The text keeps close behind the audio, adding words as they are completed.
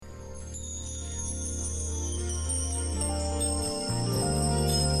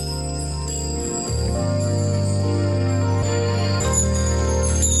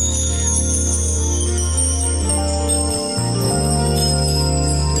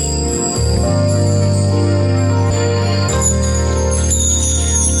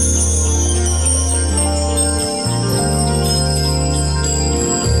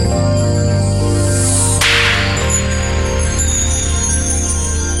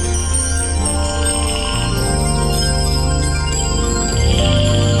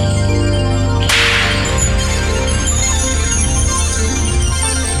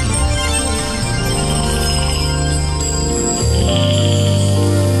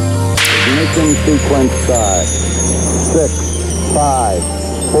Ignition sequence start. 6, 5,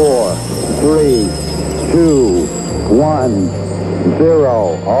 4, 3, 2, 1,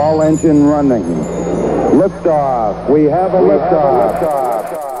 0. All engine running. Liftoff. We have a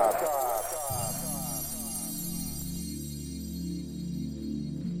liftoff.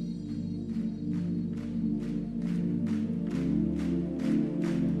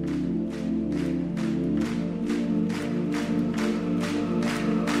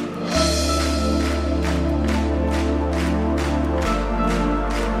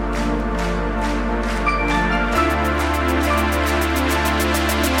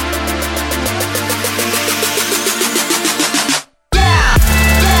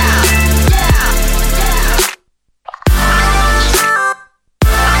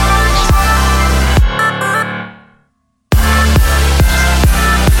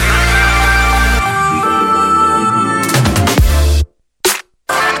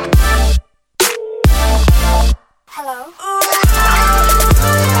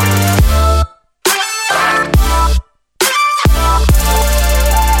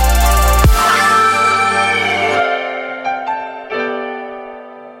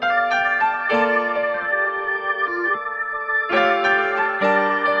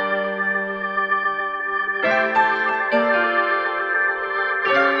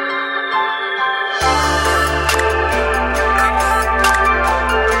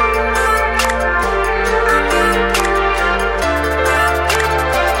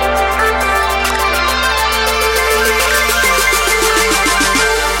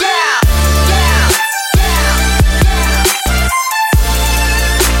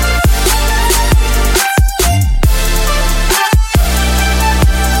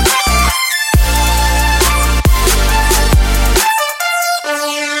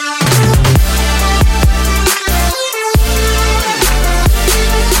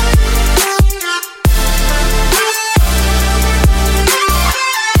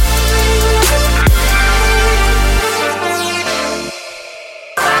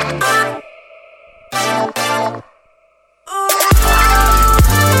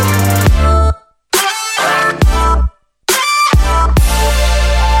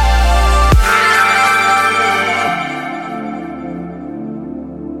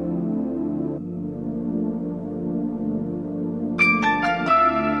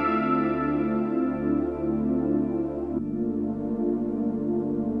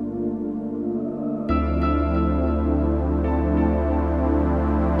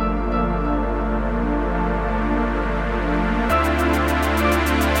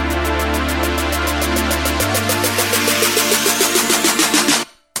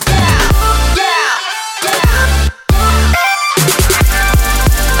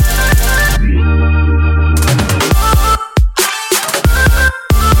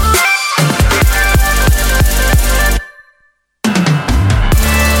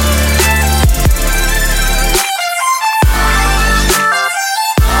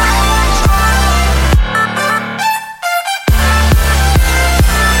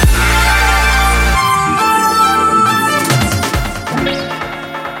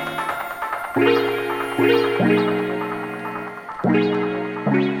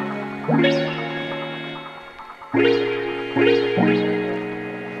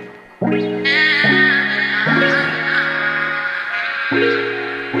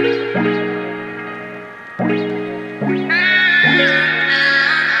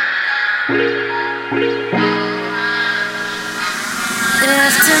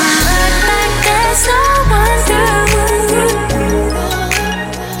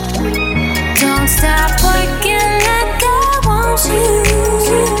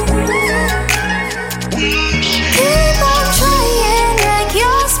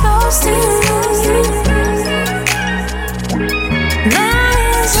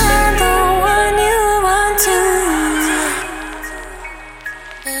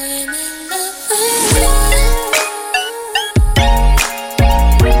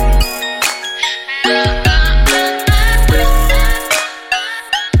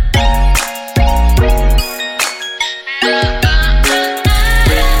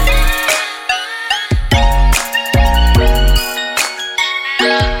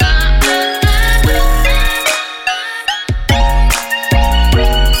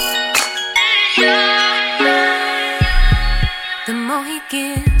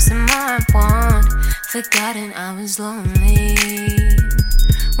 Forgotten I was lonely.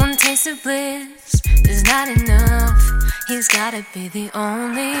 One taste of bliss is not enough. He's gotta be the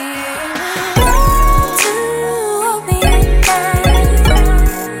only one to hold me at night.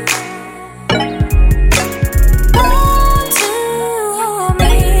 One to hold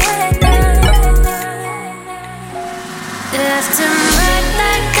me at night.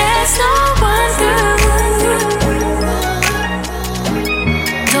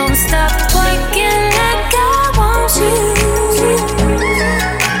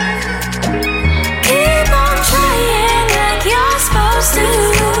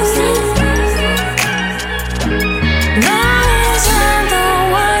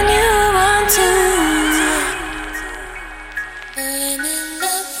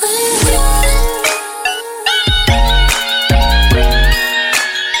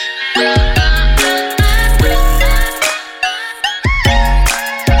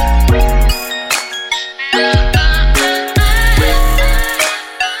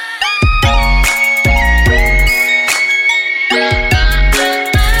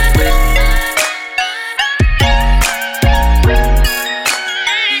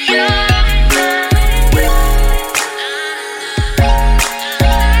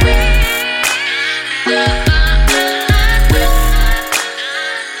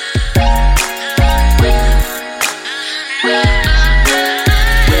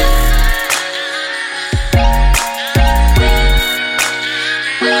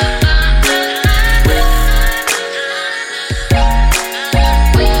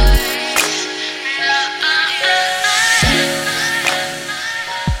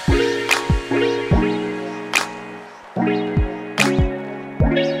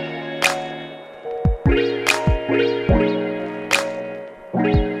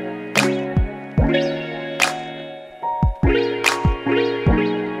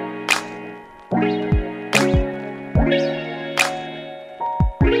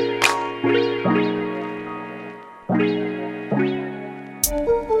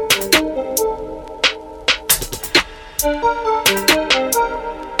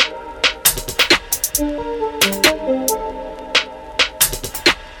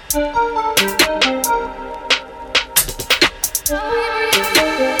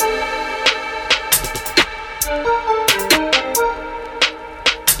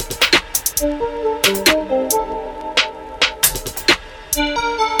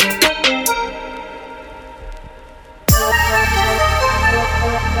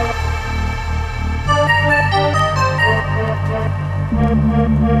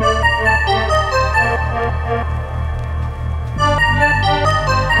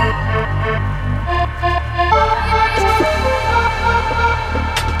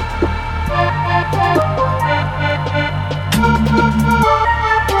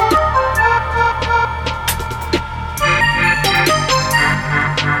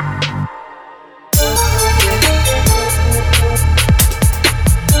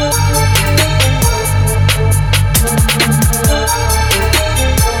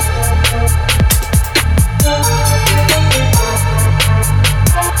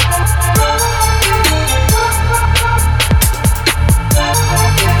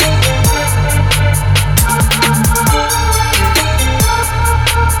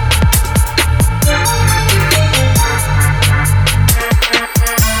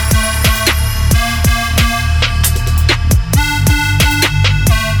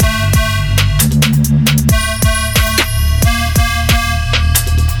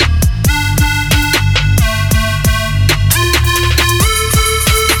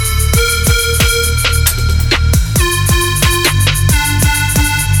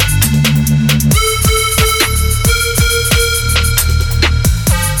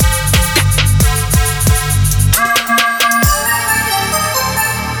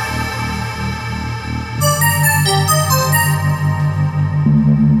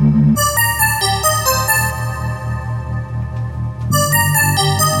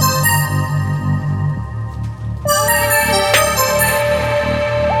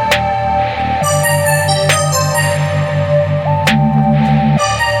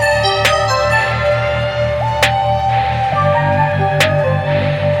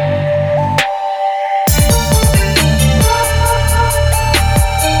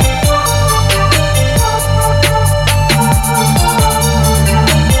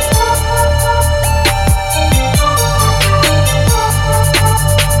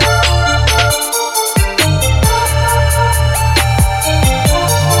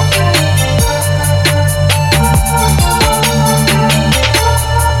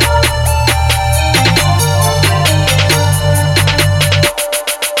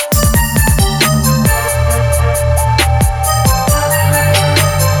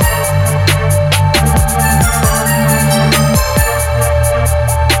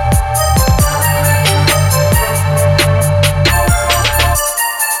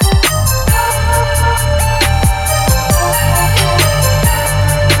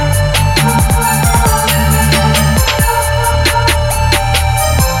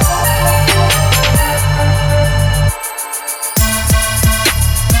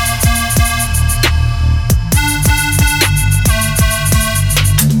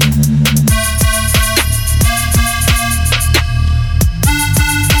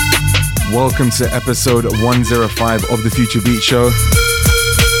 Welcome to episode 105 of the Future Beat Show.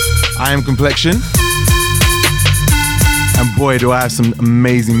 I am Complexion. And boy, do I have some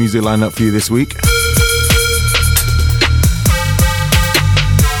amazing music lined up for you this week.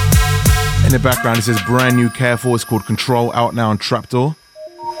 In the background, it says brand new Careful. It's called Control, out now on Trapdoor.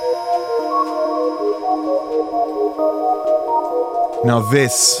 Now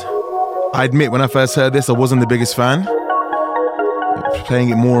this, I admit, when I first heard this, I wasn't the biggest fan. Playing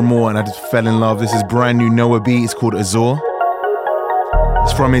it more and more and I just fell in love. This is brand new Noah B. It's called Azor.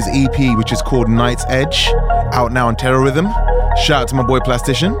 It's from his EP, which is called Night's Edge, out now on Terror Rhythm. Shout out to my boy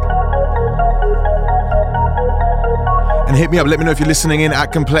Plastician. And hit me up, let me know if you're listening in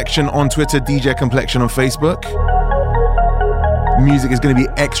at Complexion on Twitter, DJ Complexion on Facebook. Music is going to be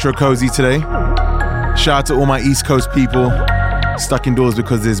extra cozy today. Shout out to all my East Coast people. Stuck indoors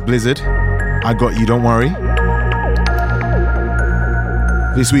because there's blizzard. I got you, don't worry.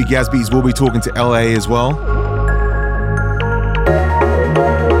 This week, Yaz Beats will be talking to Elhae as well.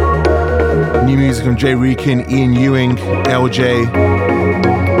 New music from Jay Reekin, Ian Ewing, LJ.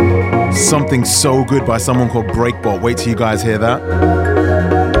 Something so good by someone called Breakbot. Wait till you guys hear that.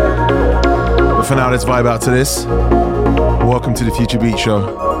 But for now, let's vibe out to this. Welcome to the Future Beat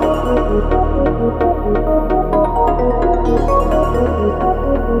Show.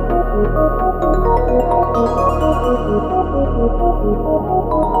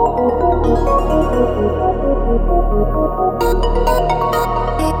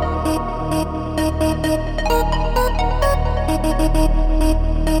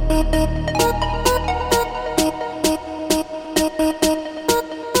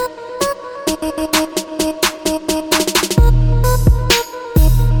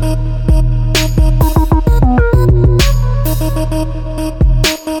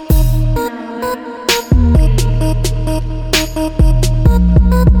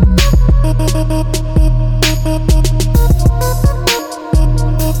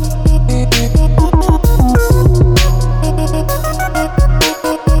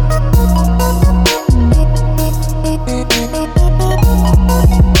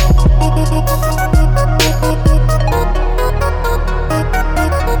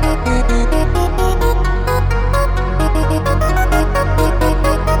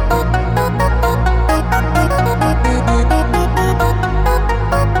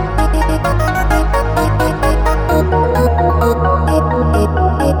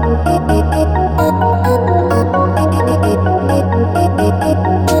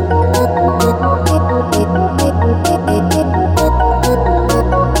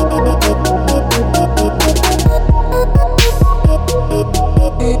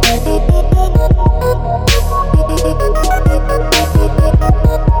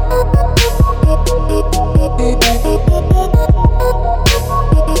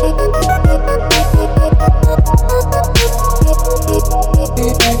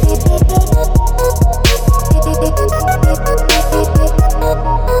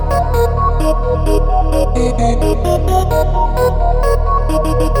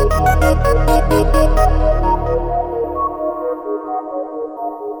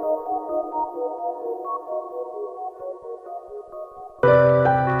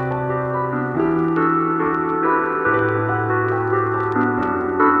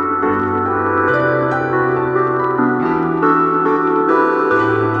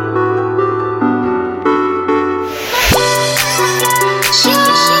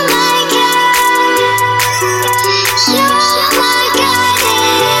 Sky.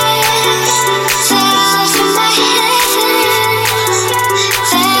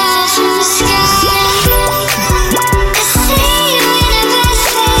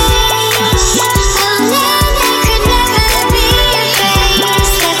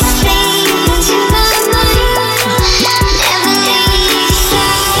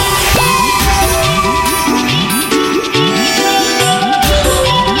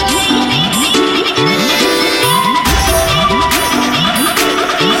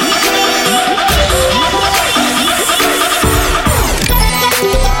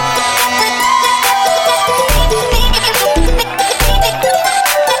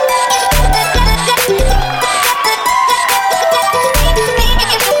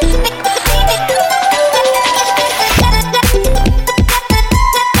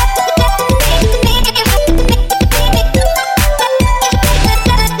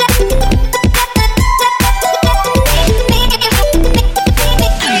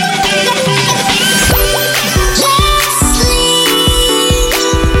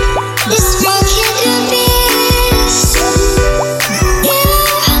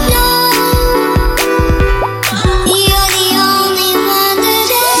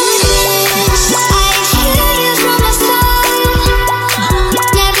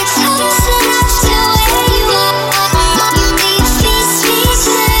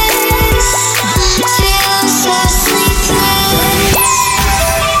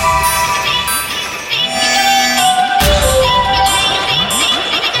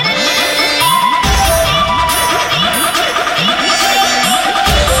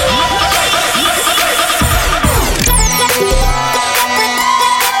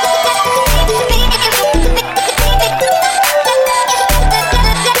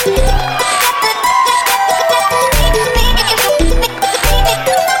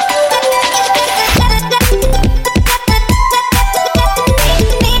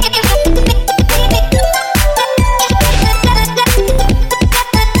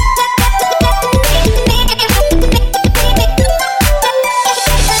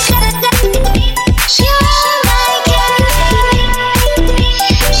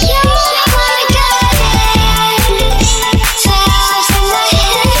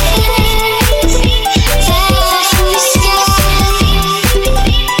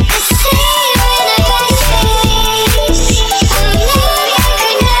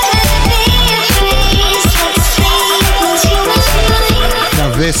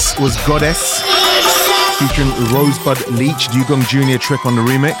 was Goddess featuring Rosebud Leach, Dugong Jr. Trick on the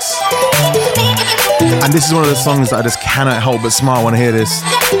remix. And this is one of those songs that I just cannot help but smile when I hear this.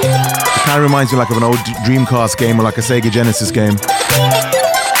 It kind of reminds me like of an old Dreamcast game or like a Sega Genesis game.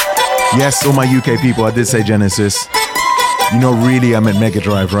 Yes, all my UK people, I did say Genesis. You know, really, I meant Mega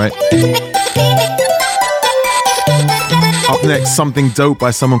Drive, right? Up next, something dope by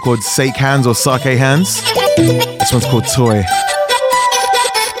someone called Sake Hands or Sake Hands. This one's called Toy.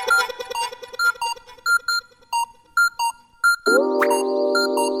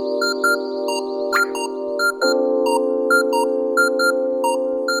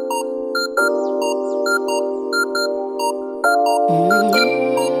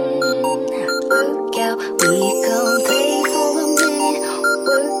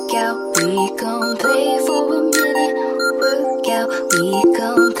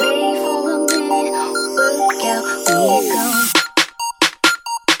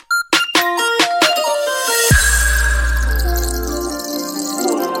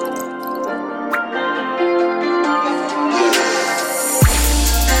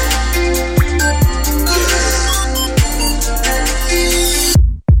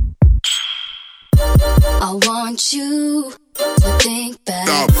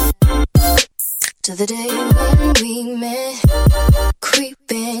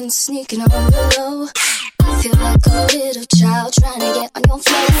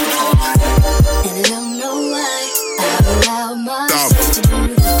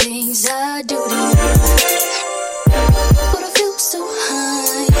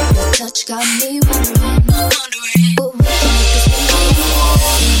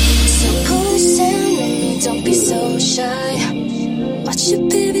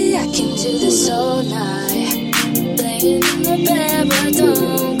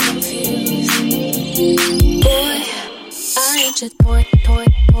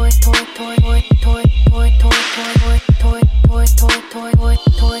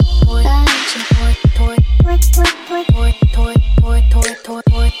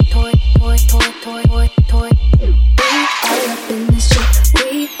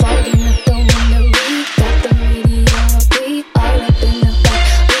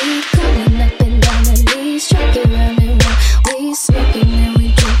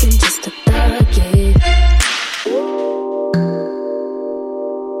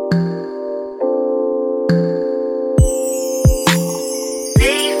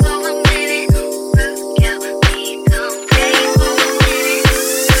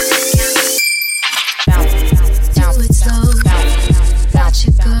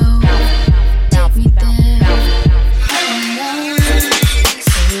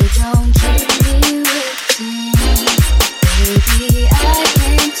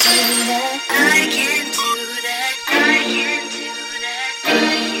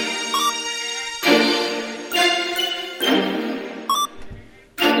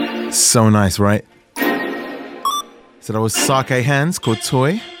 So nice, right? So that was Sake Hands called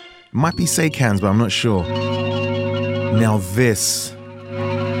Toy. It might be Sake Hands, but I'm not sure. Now this,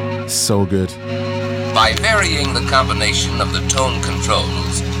 so good. By varying the combination of the tone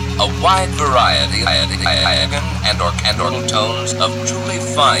controls, a wide variety and organ tones of truly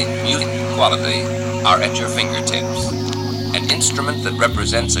fine music quality are at your fingertips. An instrument that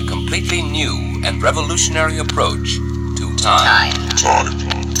represents a completely new and revolutionary approach to time.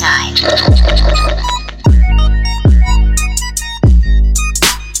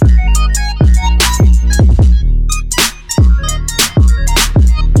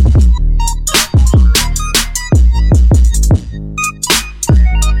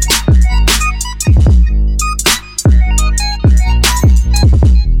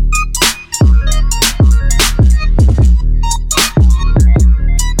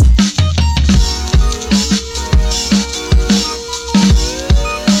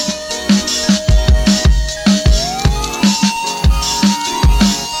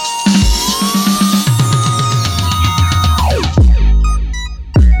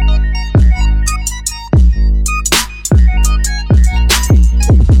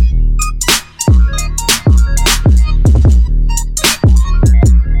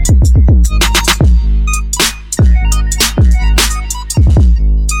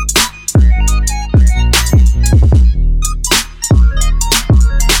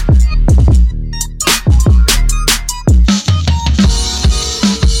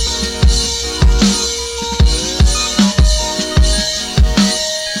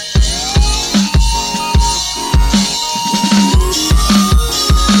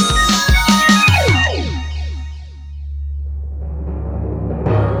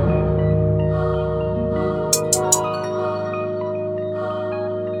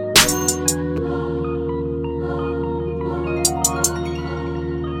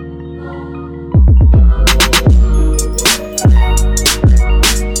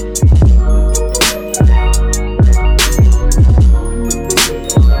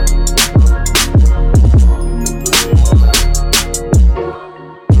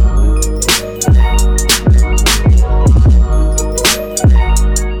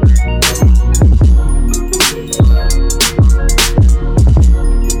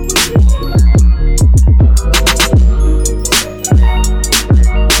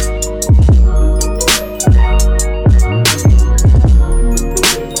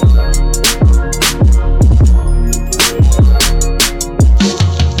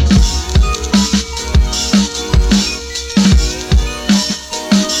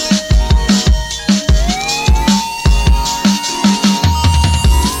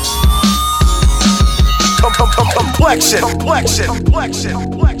 complexion.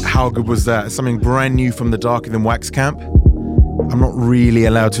 How good was that? Something brand new from the Darker Than Wax camp. I'm not really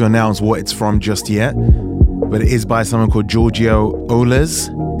allowed to announce what it's from just yet, but it is by someone called Giorgio Oles.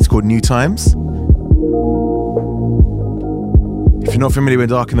 It's called New Times. If you're not familiar with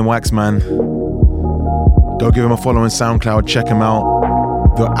Darker Than Wax, man, go give him a follow on SoundCloud, check him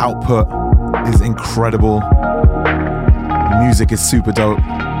out. The output is incredible. The music is super dope.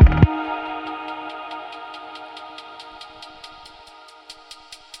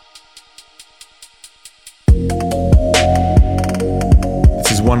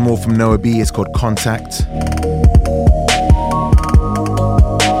 This is one more from Noah B. It's called Contact.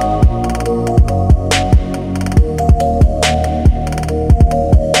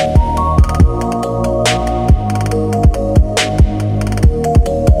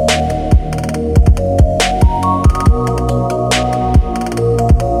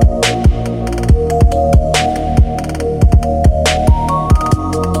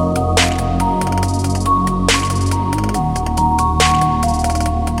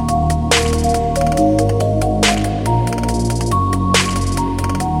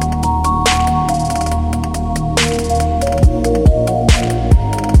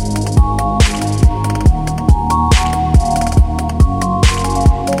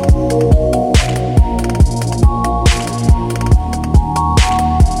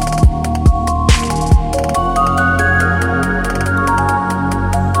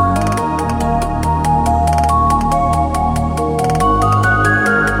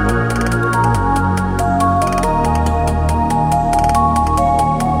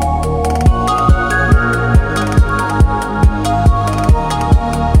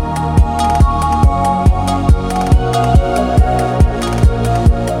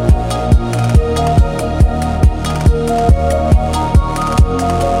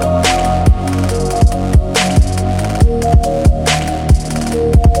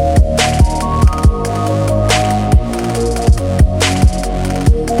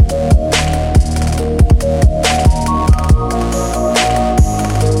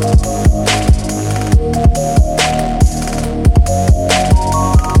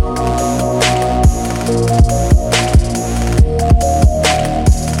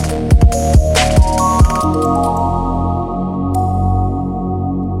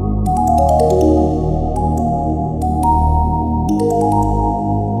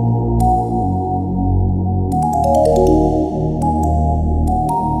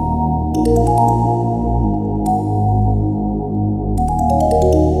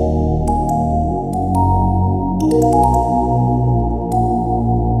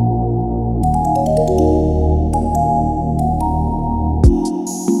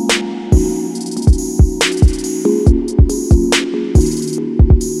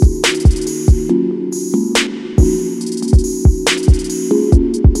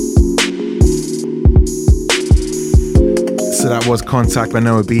 Was Contact by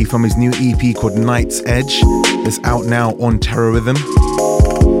Noah B from his new EP called Night's Edge. It's out now on Terror Rhythm.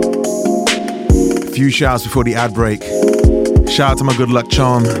 A few shouts before the ad break. Shout out to my good luck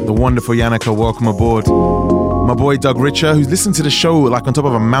charm, the wonderful Yannicka, welcome aboard. My boy Doug Richer, who's listening to the show like on top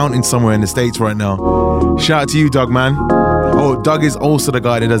of a mountain somewhere in the States right now. Shout out to you, Doug, man. Oh, Doug is also the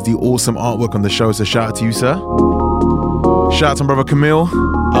guy that does the awesome artwork on the show, so shout out to you, sir. Shout out to my brother Camille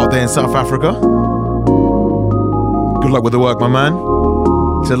out there in South Africa. Good luck with the work, my man.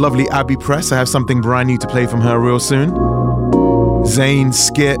 It's a lovely Abby Press. I have something brand new to play from her real soon. Zane,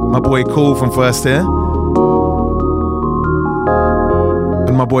 Skit, my boy Cool from First Here.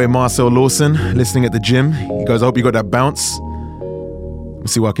 And my boy Marcel Lawson, listening at the gym. He goes, I hope you got that bounce.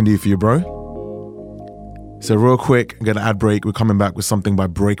 Let's see what I can do for you, bro. So real quick, I'm going to ad break. We're coming back with something by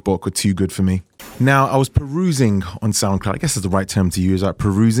Breakbot called Too Good For Me. Now, I was perusing on SoundCloud. I guess is the right term to use, like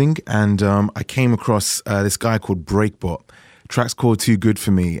perusing. And I came across this guy called Breakbot. Track's called Too Good For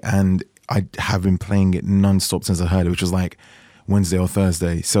Me. And I have been playing it non-stop since I heard it, which was like Wednesday or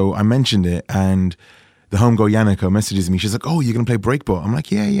Thursday. So I mentioned it and the homegirl Yannicka messages me. She's like, oh, you're going to play Breakbot? I'm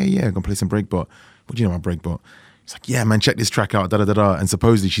like, yeah. I'm going to play some Breakbot. What do you know about Breakbot? She's like, yeah, man, check this track out, da-da-da-da. And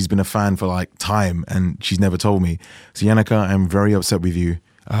supposedly she's been a fan for like time and she's never told me. So Yannicka, I'm very upset with you.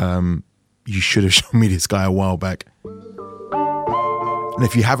 You should have shown me this guy a while back. And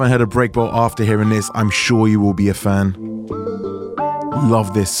if you haven't heard of Breakbot after hearing this, I'm sure you will be a fan.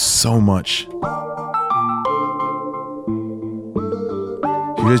 Love this so much.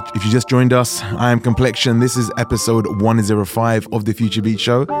 If you just joined us, I am Complexion. This is episode 105 of the Future Beat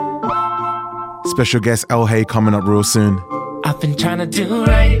Show. Special guest Elhae coming up real soon. I've been trying to do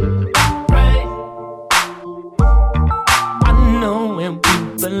right. I know where we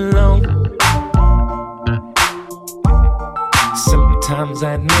belong. Sometimes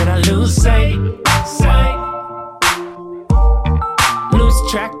I admit I lose sight.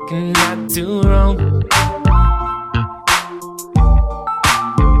 Lose track and not do wrong.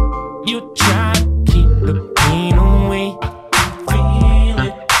 You try to keep the pain away. Feel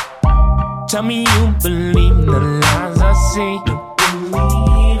it. Tell me you believe the lies I say. You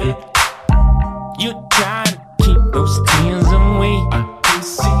believe it. You try to keep those tears away. I can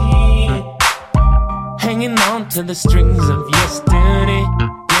see it. Hanging on to the strings of yesterday.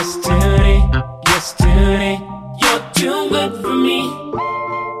 Yesterday. You're too good for me.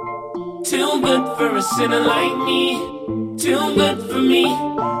 Too good for a sinner like me. Too good for me.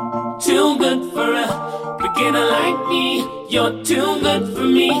 Too good for a beginner like me. You're too good for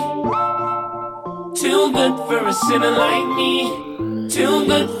me. Too good for a sinner like me. Too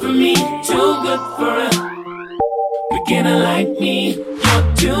good for me. Too good for a beginner like me.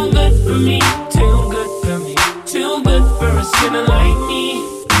 You're too good for me. Too good for me. Too good for a sinner like me.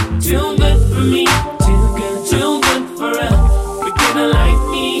 Too good for me. Too good for a beginner like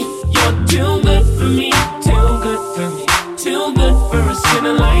me. You're too good for me. Too good for me. Too good for a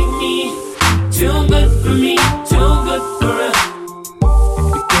sinner like me. Too good for me. Too good for a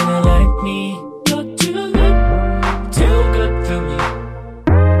beginner like me. You're too good for me.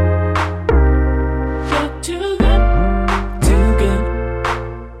 You're too good.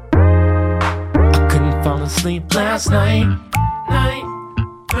 I couldn't fall asleep last night.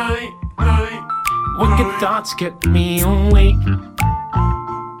 Wicked thoughts kept me awake.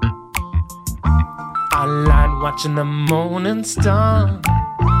 I lied watching the morning star,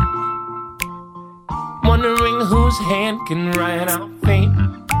 wondering whose hand can write our fate.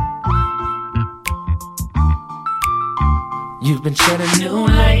 You've been shedding new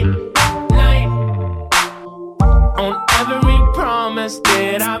light on every promise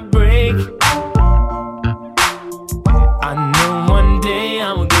that I break. I know one day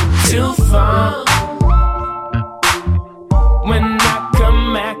I will get too far. When I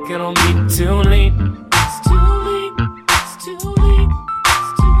come back, it'll be too late. It's too late. It's too late.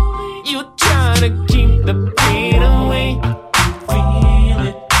 It's too late. You try to keep the pain away. Feel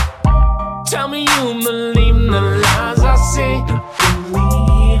it. Tell me you believe the lies I say.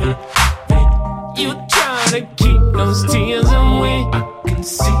 Believe it. You try to keep those tears away. I can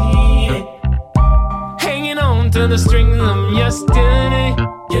see it. Hanging on to the strings of yesterday.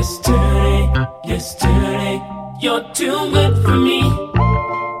 Yesterday. You're too good for me.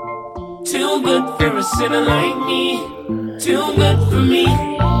 Too good for a sinner like me. Too good for me.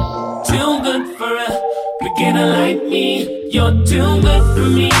 Too good for a beginner like me. You're too good for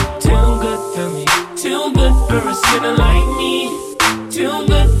me. Too good for me. Too good for a sinner like me. Too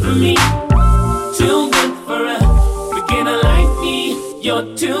good for me. Too good for a beginner like me. You're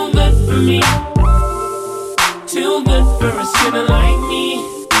too good for me. Too good for a sinner like me.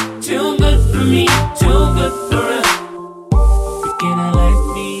 Too good for me. Too good for a beginner like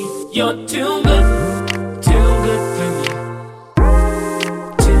me. You're too good for me. Too good.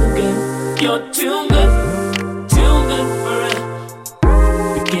 You're too good for a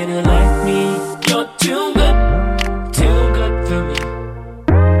beginner like me. You're too good for me.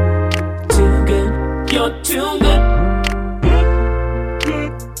 Too good. You're too good.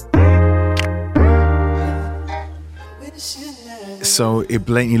 So it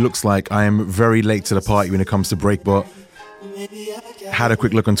blatantly looks like I am very late to the party when it comes to Breakbot. Had a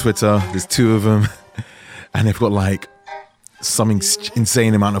quick look on Twitter. There's two of them. And they've got like some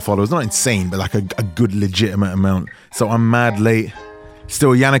insane amount of followers. Not insane, but like a good legitimate amount. So I'm mad late.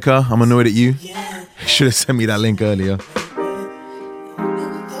 Still, Yannicka, I'm annoyed at you. Should have sent me that link earlier.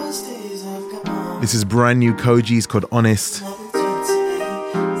 This is brand new Koji. It's called Honest.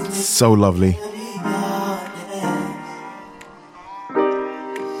 So lovely.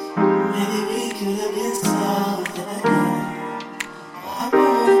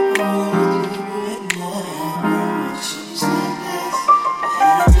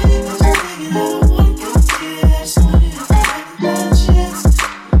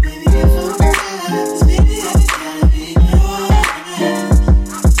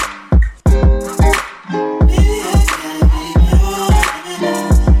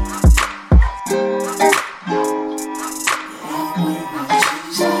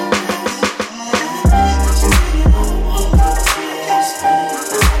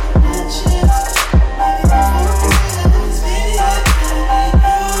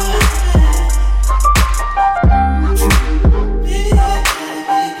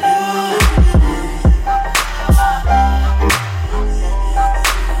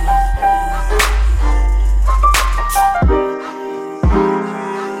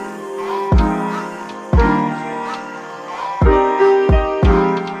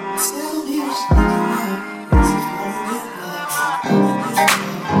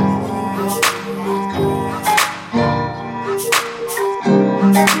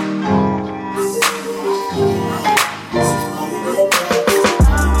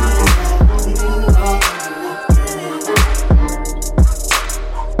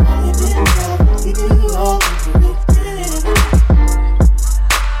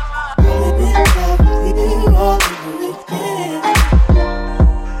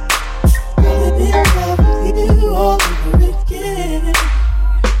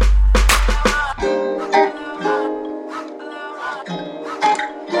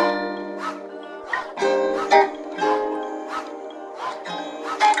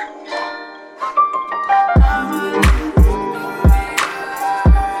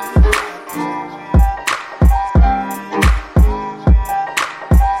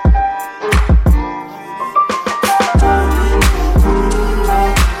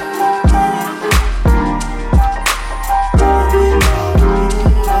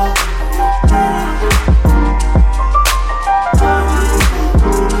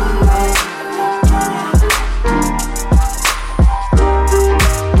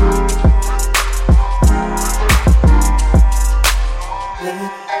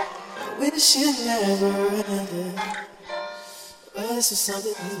 Wish it never ended, but it's just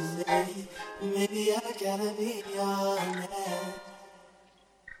something new made. Maybe I gotta be your man.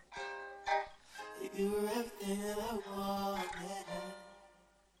 You were everything that I wanted.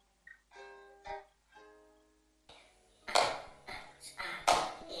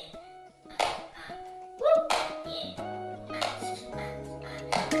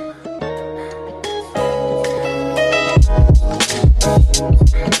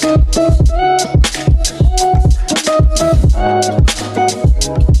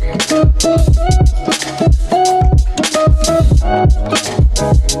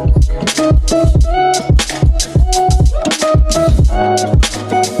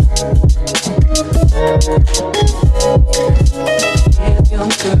 If your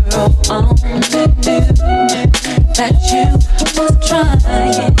girl only knew that you was trying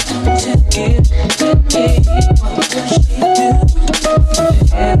to give with me, what would she do?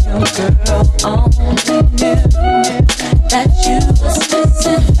 If your girl only knew that you was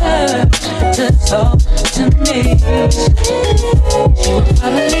missing her to talk to me, she would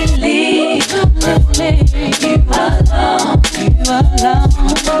probably leave you alone,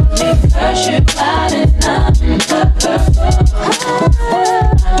 because you're out and I'm her.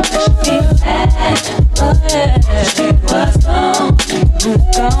 She had, she was gone,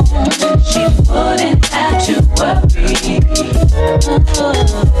 she wouldn't have to worry.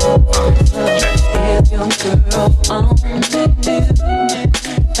 If your girl only knew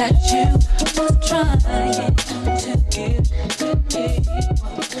that you was trying to give with me,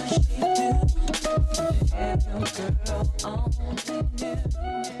 what would she do? If your girl only knew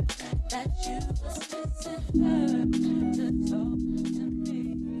that you was missing her to talk to me.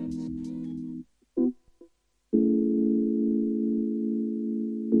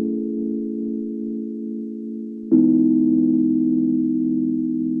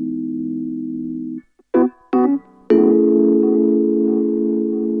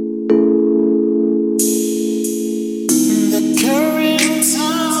 The current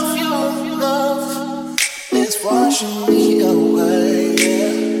of your love is washing me away.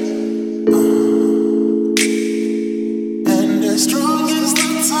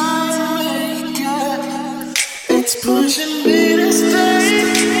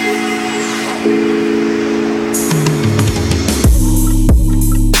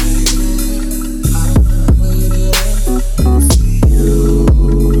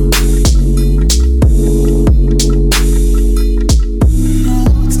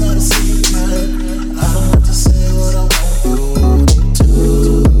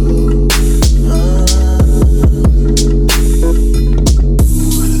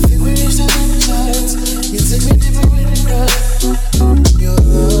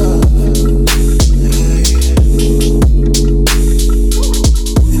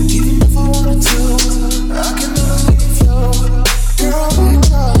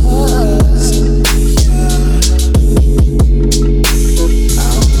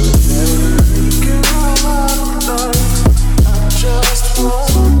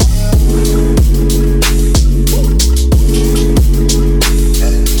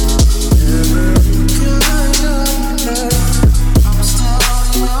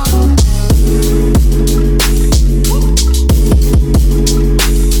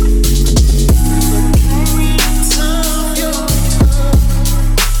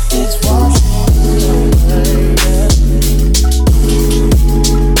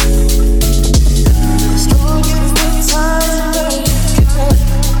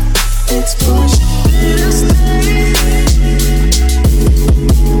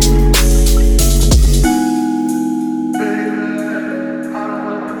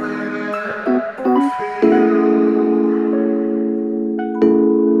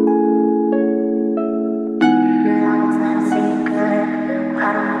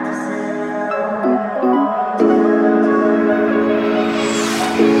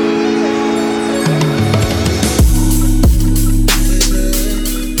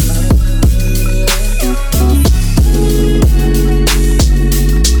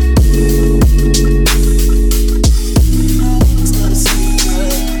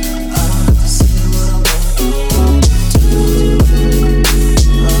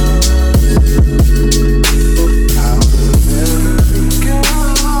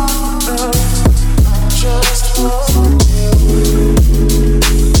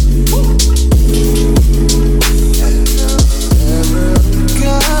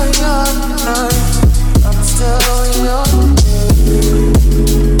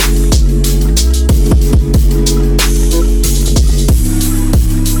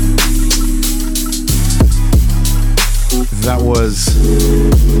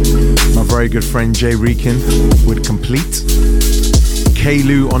 My very good friend Jay Reekin with Complete.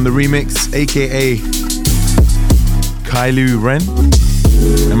 Kailu on the remix, aka Kailu Ren.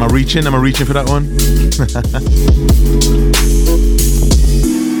 Am I reaching? Am I reaching for that one?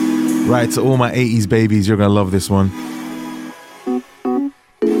 Right, to all my 80s babies, you're gonna love this one.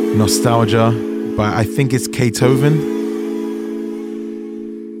 Nostalgia by, I think it's Katoven.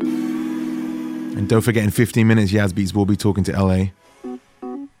 And don't forget, in 15 minutes, Yaz Beats will be talking to Elhae.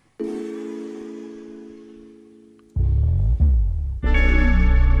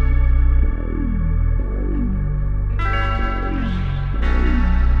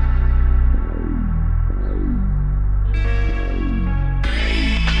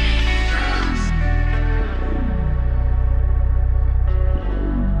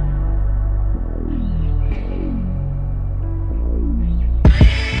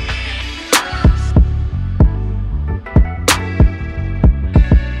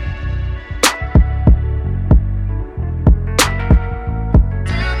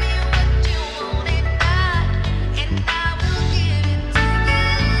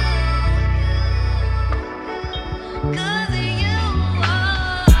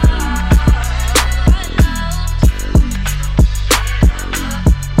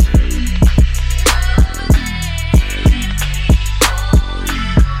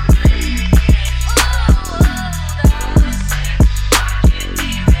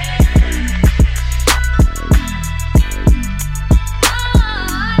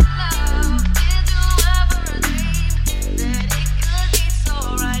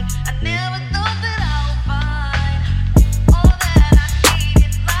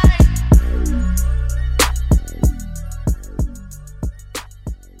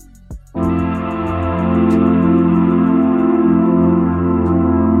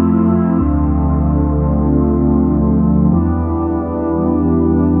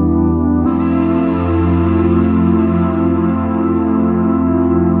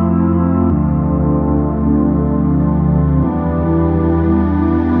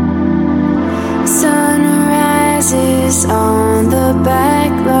 On the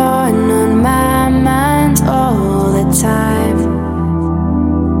back lawn, on my mind all the time,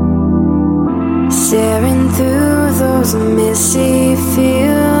 staring through those misty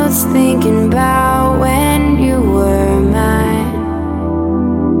fields, thinking about when you were mine.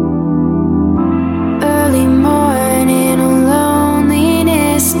 Early morning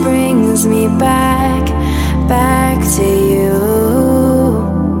loneliness brings me back to you,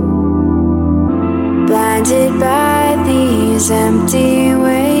 blinded by these empty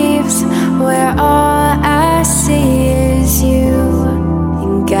waves where all I see is you.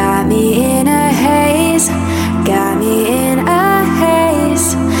 You got me in a haze, got me in a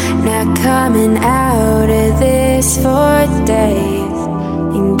haze, not coming out of this for days.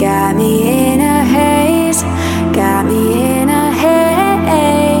 You got me in a haze, got me in a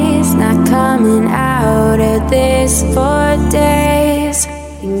haze, not coming out of this for days.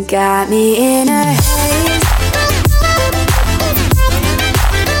 You got me in a haze.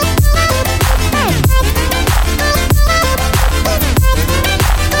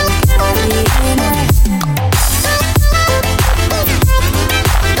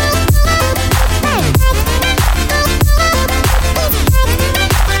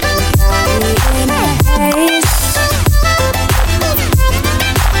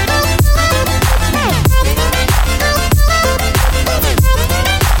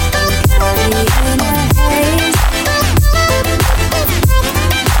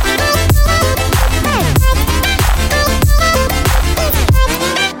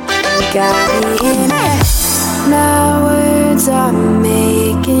 My words are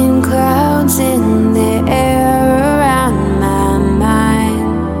making clouds in the air around my mind,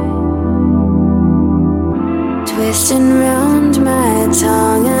 twisting round my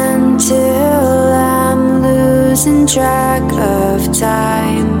tongue until I'm losing track of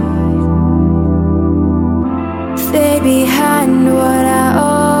time. Fade behind what I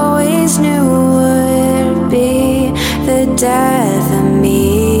always knew would be the death of me.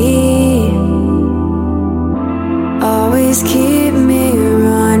 Always keep me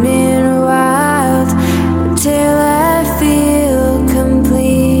running wild till I feel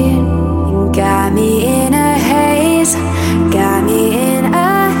complete. You got me in a haze, got me in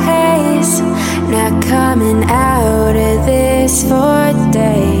a haze, not coming out of this for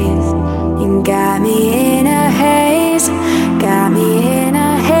days. You got me in a haze, got me in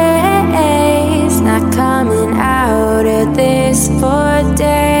a haze, not coming out of this for days.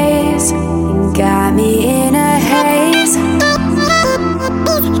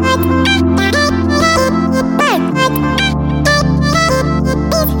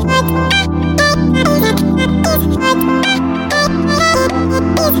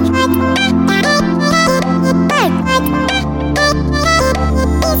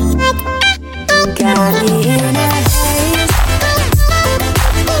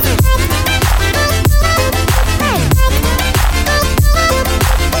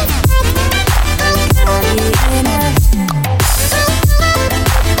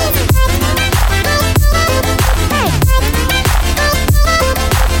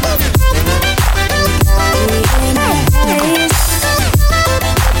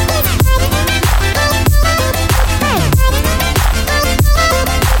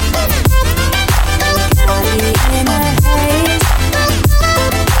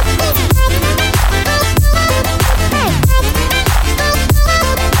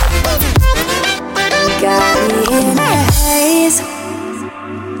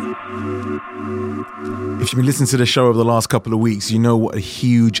 listened to the show over the last couple of weeks, you know what a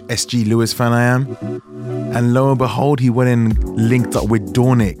huge S.G. Lewis fan I am. And lo and behold, he went and linked up with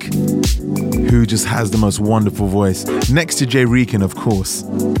Dornick, who just has the most wonderful voice. Next to Jay Reekin, of course.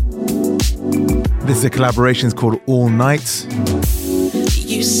 This is a collaboration, it's called All Night.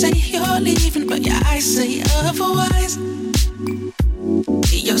 You say you're leaving, but your eyes say otherwise.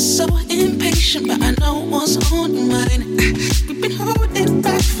 You're so impatient, but I know what's on your mind. We've been holding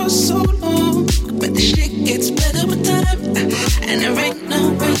back for so long, but the shit gets better with time. And there ain't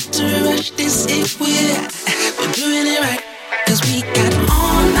no way to rush this if we're doing it right. Cause we got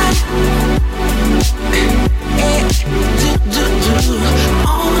all night.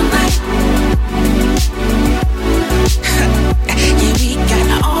 All night. Yeah, we got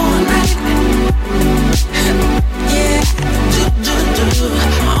all night. Yeah,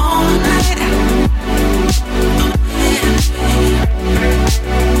 all night.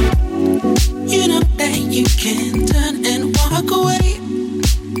 You know that you can turn and walk away,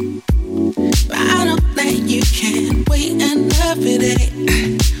 but I know that you can't wait another day.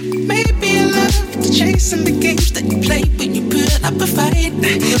 Maybe I love the chase and the games that you play when you put up a fight,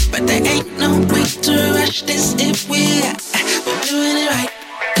 but there ain't no way to rush this if we're doing it right.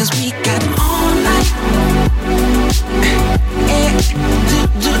 Cause we got all night.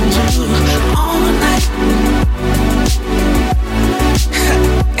 All night.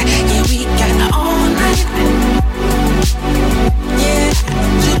 Yeah, we got all night. Yeah,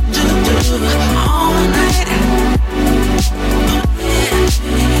 all night.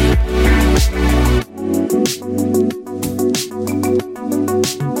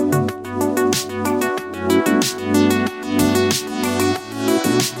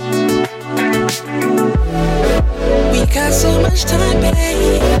 We got so much time,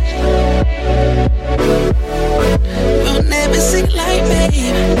 babe. We'll never see light,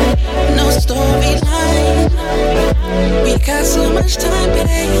 babe. No storyline. We got so much time,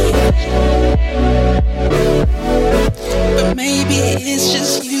 babe. But maybe it's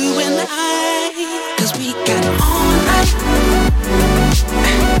just you and I. Cause we got all night.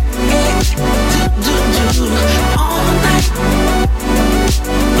 All night.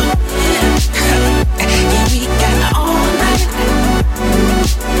 Yeah, we got all night.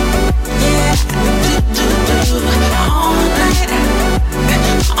 Yeah, all night.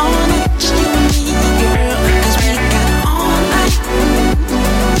 All night, just you and me, girl. Cause we got all night.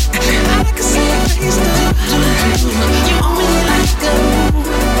 I can see your face, you owe me like a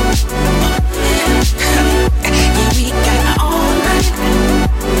yeah, we got all night.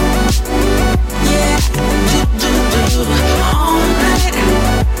 Yeah, all night.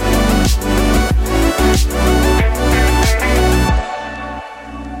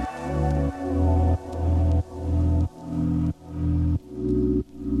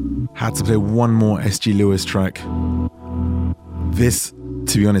 Had to play one more S.G. Lewis track. This,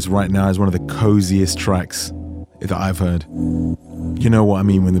 to be honest, right now is one of the coziest tracks that I've heard. You know what I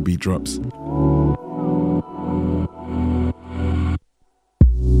mean when the beat drops.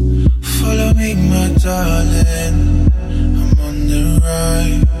 Follow me, my darling, I'm on the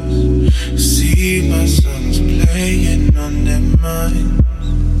rise. See my songs playing on their minds.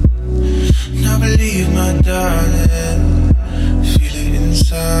 Now believe, my darling, feel it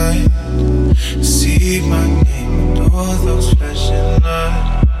inside. See my name with all those flashing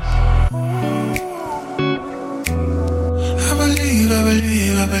lights. I believe, I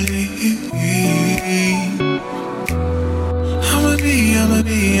believe, I believe.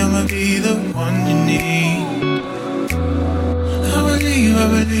 I'ma be the one you need. I believe, I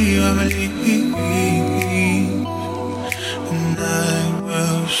believe, I believe. And I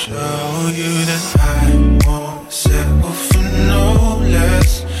will show you that I won't settle for no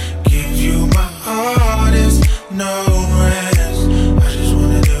less. Give you my hardest, no rest. I just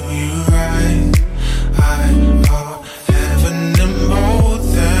wanna do you right. I are heaven and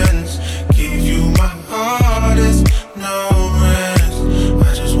both ends. Give you my hardest, no rest.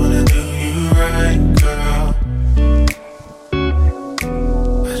 I just wanna do you right, girl.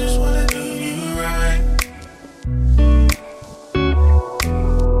 I just wanna do you right.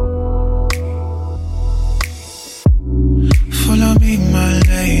 Follow me, my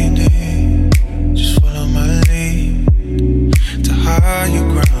lady. Just follow my lead to higher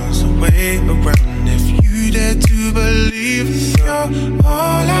grounds, away around. If you dare to believe, you're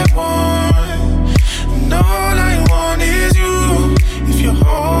all I want, and all I want is you. If you're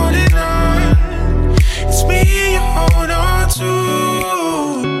holding on, it's me you hold on to.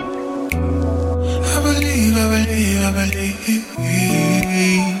 I believe, I believe, I believe.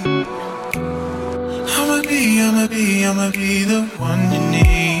 I'ma be the one you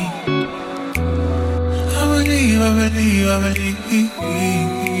need. I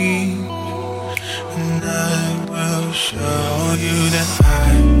And I will show you that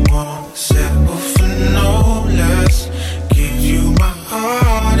I won't settle for no less. Give you my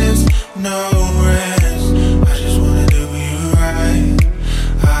heart, it's no rest. I just wanna do you right.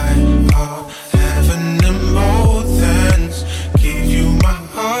 I hold heaven in both hands. Give you my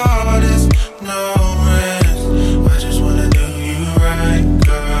heart, it's no rest. I just wanna do you right,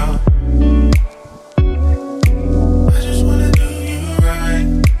 girl. I just wanna do you right.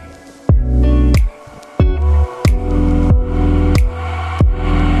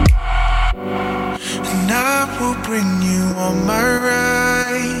 And I will bring you on my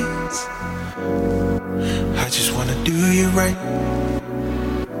rides. I just wanna do you right.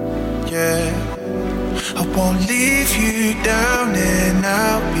 Yeah, I won't leave you down and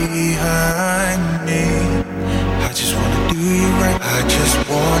out behind me. I just wanna do you right. I just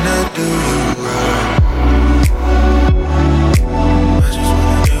wanna do you right. I just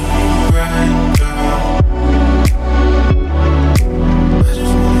wanna do you right, girl. I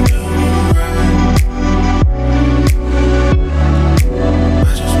just wanna do you right.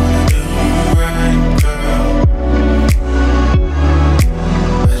 I just wanna do you right, girl.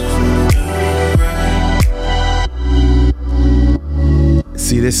 I just wanna do you right.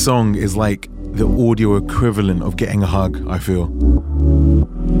 See, this song is like the audio equivalent of getting a hug, I feel.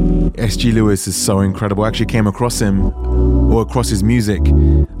 S.G. Lewis is so incredible. I actually came across him, or across his music,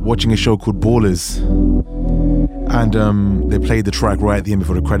 watching a show called Ballers. And they played the track right at the end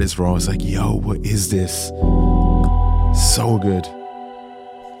before the credits roll. I was like, yo, what is this? So good.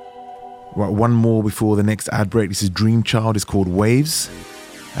 Right, one more before the next ad break. This is Dream Child. It's called Waves.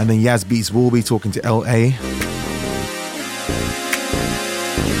 And then Yaz Beats will be talking to Elhae.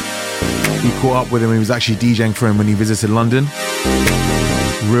 We caught up with him when he was actually DJing for him when he visited London.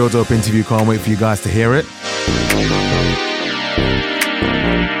 Real dope interview, can't wait for you guys to hear it.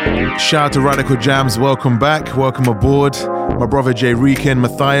 Shout out to Radical Jams, welcome back, welcome aboard. My brother Jay Rican,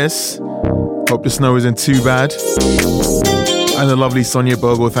 Matthias. Hope the snow isn't too bad. And the lovely Sonia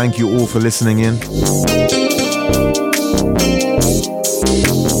Bogle, thank you all for listening in.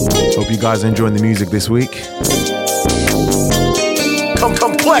 Hope you guys are enjoying the music this week.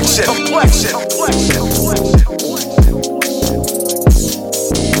 Complexion.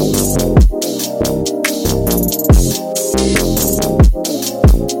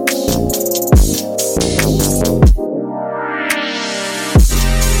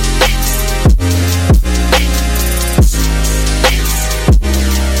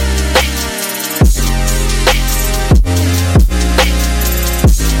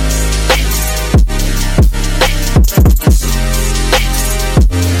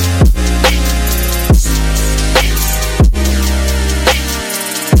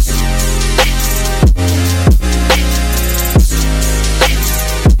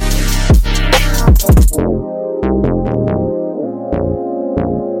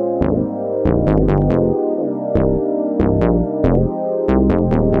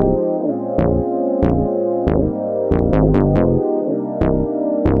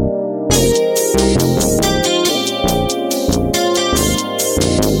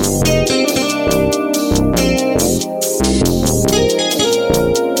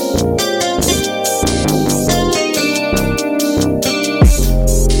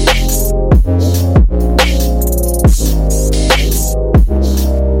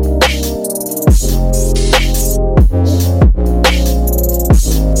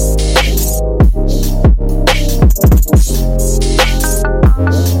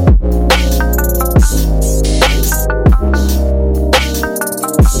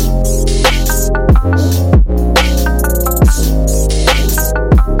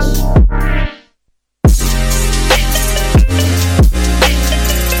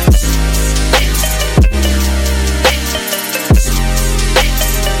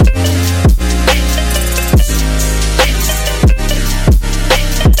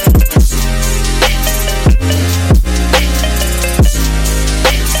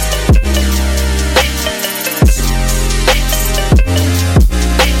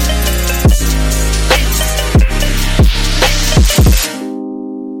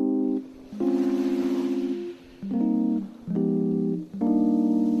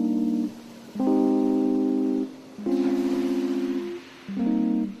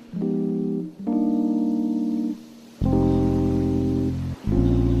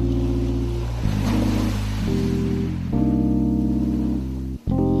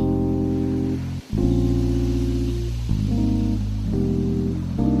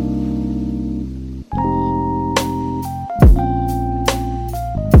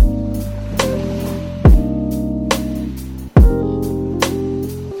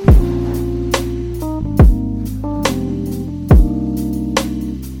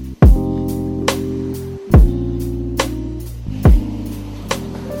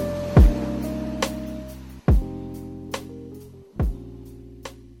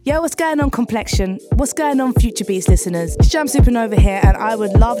 Yo, what's going on, Complexion? What's going on, Future Beats listeners? It's Jam Supernova here, and I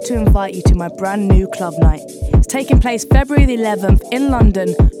would love to invite you to my brand new club night. It's taking place February the 11th in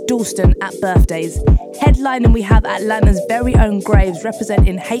London, Dalston at Birthdays. Headlining we have Atlanta's very own Graves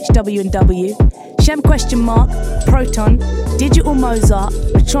representing HW&W, Shem Question Mark, Proton, Digital Mozart,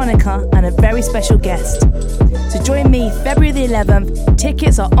 Electronica, and a very special guest. So join me February the 11th.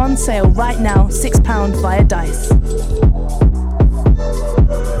 Tickets are on sale right now, £6 via Dice.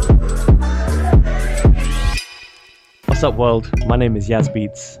 What's up, world? My name is Yaz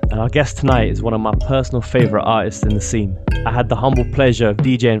Beats, and our guest tonight is one of my personal favourite artists in the scene. I had the humble pleasure of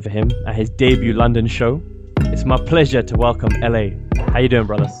DJing for him at his debut London show. It's my pleasure to welcome Elhae. How you doing,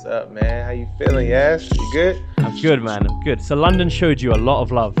 brother? What's up, man? How you feeling, Yaz? You good? I'm good, man. I'm good. So London showed you a lot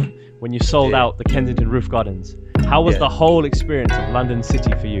of love when you sold out the Kensington Roof Gardens. How was the whole experience of London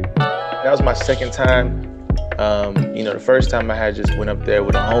City for you? That was my second time. The first time I had just went up there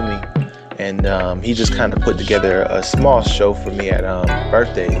with a homie, and he just kind of put together a small show for me at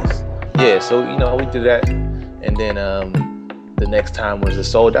Birthdays. Yeah, so we did that, and then the next time was a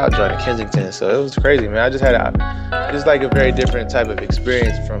sold out joint in Kensington. So it was crazy, man. I just had a very different type of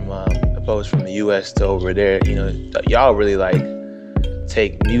experience from opposed from the U.S. to over there. Y'all really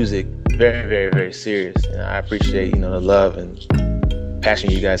take music very, very, very serious, and I appreciate the love and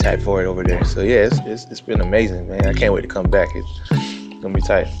passion you guys had for it over there. So yeah, it's been amazing, man. I can't wait to come back. It's gonna be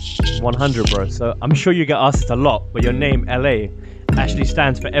tight. 100, bro. So I'm sure you get asked a lot, but your name Elhae actually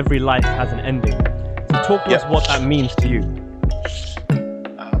stands for every life has an ending. So talk to us what that means to you.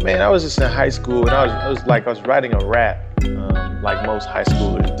 Man, I was just in high school, and I was writing a rap, like most high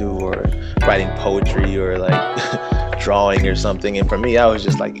schoolers do, or writing poetry, or drawing or something. And for me, I was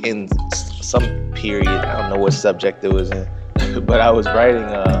just in some period. I don't know what subject it was in, but I was writing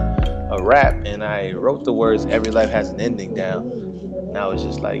a rap, and I wrote the words "Every life has an ending" down. And I was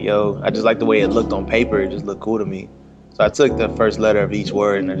just like, yo, I just liked the way it looked on paper. It just looked cool to me. So I took the first letter of each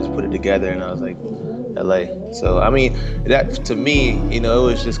word and I just put it together, and I was like, LA. So, I mean, that to me, it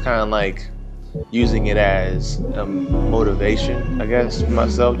was just kind of like using it as motivation, I guess, for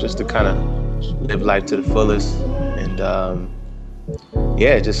myself, just to kind of live life to the fullest. And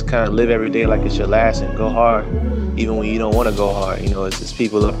just kind of live every day like it's your last, and go hard, even when you don't want to go hard. It's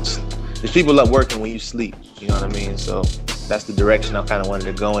people up working when you sleep, you know what I mean? So that's the direction I kind of wanted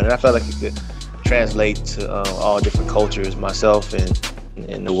to go in, and I felt like it could translate to all different cultures, myself,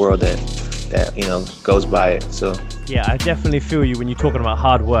 and the world that goes by it. So yeah, I definitely feel you when you're talking about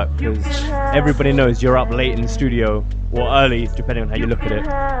hard work, because everybody knows you're up late in the studio, or early, depending on how you look at it.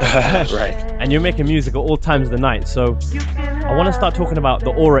 Right. And you're making music at all times of the night. So I want to start talking about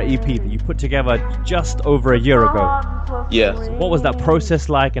the Aura EP that you put together just over a year ago. Yeah. So what was that process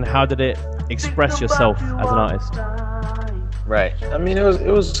like, and how did it express yourself as an artist? Right. I mean, it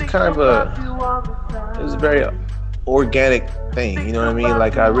was kind of a very organic thing, you know what I mean?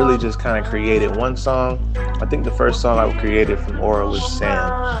 I really just kind of created one song. I think the first song I created from Aura was Sam.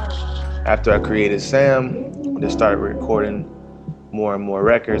 After I created Sam, I just started recording more and more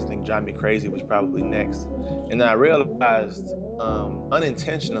records. I think Drive Me Crazy was probably next. And then I realized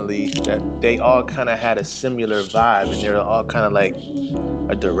unintentionally that they all kind of had a similar vibe, and they were all kind of like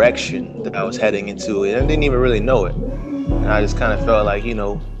a direction that I was heading into, and I didn't even really know it. And I just kind of felt like,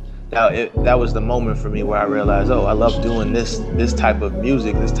 that was the moment for me where I realized, I love doing this type of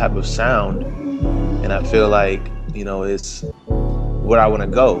music, this type of sound. And I feel like, it's where I want to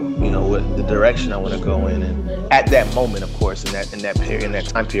go, what the direction I want to go in. And at that moment, of course, in that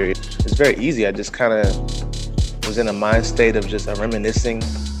time period, it's very easy. I just kind of was in a mind state of just a reminiscent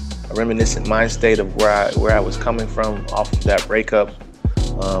mind state of where I was coming from off of that breakup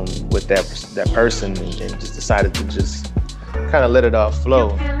with that person, and just decided to just kind of let it all flow.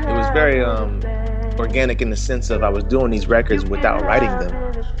 It was very organic in the sense of I was doing these records without writing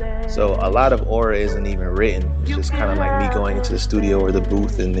them. So a lot of Aura isn't even written. It's just kind of like me going into the studio or the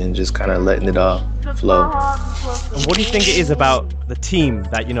booth and then just kind of letting it all flow. And what do you think it is about the team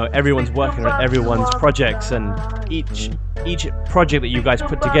that, everyone's working on everyone's projects, and each project that you guys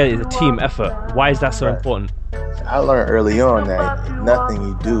put together is a team effort? Why is that so important? I learned early on that nothing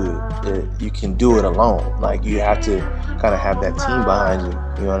you do, you can do it alone. You have to kind of have that team behind you.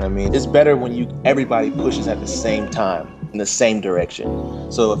 You know what I mean? It's better when everybody pushes at the same time in the same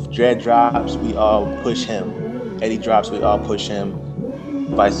direction. So if Dred drops, we all push him. Eddie drops, we all push him.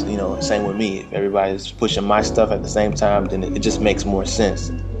 Vice, same with me. If everybody's pushing my stuff at the same time, then it just makes more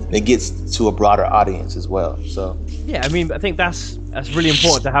sense. It gets to a broader audience as well. So yeah, I mean, I think that's really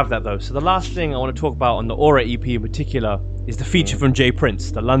important to have that, though. So the last thing I want to talk about on the Aura EP in particular is the feature from Jay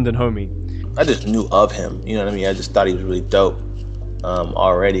Prince, the London homie. I just knew of him, you know what I mean? I just thought he was really dope.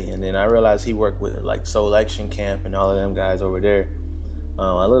 already. And then I realized he worked with like Soul Action Camp and all of them guys over there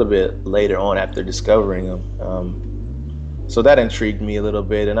a little bit later on after discovering him. So that intrigued me a little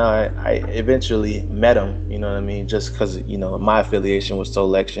bit, and I eventually met him, you know what I mean, just because, you know, my affiliation was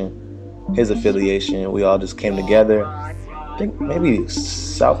Soul Action, his affiliation, we all just came together. I think maybe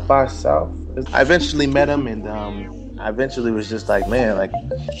South by South. I eventually met him, and I eventually was just like, man, like,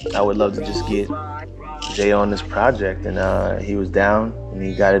 I would love to just get Jay on this project, and he was down, and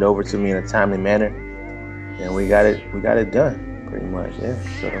he got it over to me in a timely manner, and we got it done, pretty much, yeah.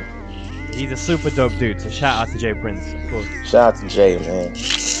 So he's a super dope dude, so shout out to Jay Prince, of course. Shout out to Jay, man.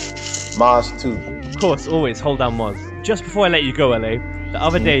 Maz too. Of course, always hold down Maz. Just before I let you go, Elhae, the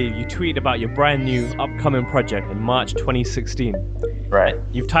other day you tweeted about your brand new upcoming project in March 2016. Right.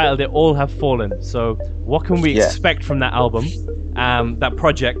 You've titled it All Have Fallen. So what can we expect from that album, that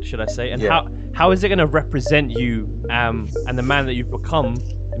project, should I say, and how is it going to represent you and the man that you've become,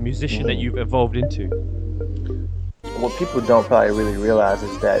 the musician that you've evolved into? What people don't probably really realize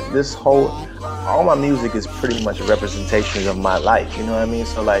is that all my music is pretty much a representation of my life, you know what I mean?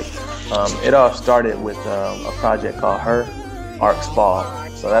 So like, it all started with a project called Her, Arc Spall.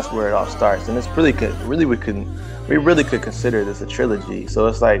 So that's where it all starts. And it's we really could consider this a trilogy. So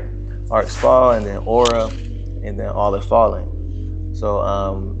it's like Arc Spall, and then Aura, and then All Have Fallen. So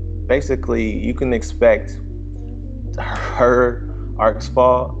basically you can expect Her, Arc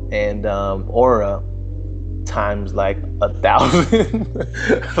Spall, and Aura times like 1,000.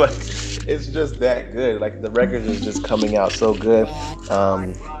 Like, it's just that good. Like, the record is just coming out so good.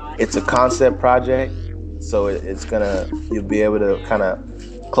 It's a concept project, so you'll be able to kind of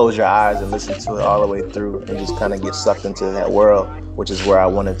close your eyes and listen to it all the way through and just kind of get sucked into that world, which is where I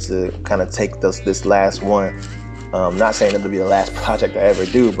wanted to kind of take this last one. Not saying it'll be the last project I ever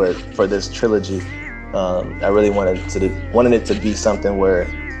do, but for this trilogy, I really wanted it to be something where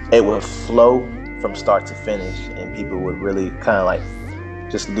it would flow from start to finish, and people would really kind of like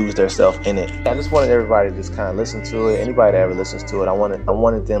just lose their self in it. I just wanted everybody to just kind of listen to it. Anybody that ever listens to it, I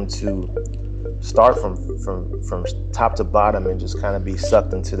wanted them to start from top to bottom and just kind of be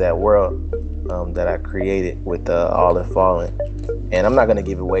sucked into that world that I created with All Have Fallen. And I'm not gonna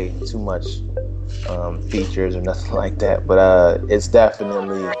give away too much features or nothing like that, but it's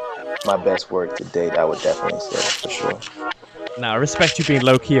definitely my best work to date, I would definitely say, for sure. Now, I respect you being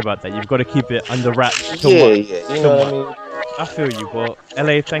low-key about that. You've got to keep it under wraps. You know what I mean? I feel you. Well,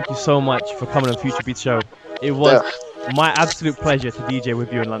 Elhae, thank you so much for coming on Future Beats Show. It was my absolute pleasure to DJ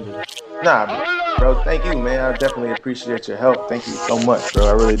with you in London. Nah, bro, thank you, man. I definitely appreciate your help. Thank you so much, bro.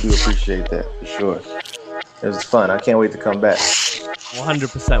 I really do appreciate that, for sure. It was fun. I can't wait to come back.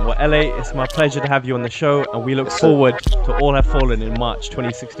 100%. Well, Elhae, it's my pleasure to have you on the show, and we look forward to All Have Fallen in March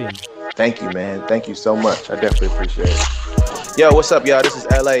 2016. Thank you, man. Thank you so much. I definitely appreciate it. Yo, what's up, y'all? This is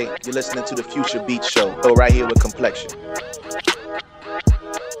Elhae. You're listening to the Future Beats Show. So right here with Complexion.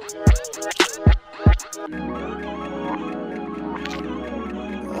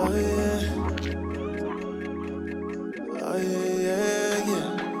 Oh yeah. Oh yeah, yeah.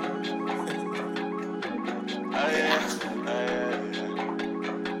 Oh yeah.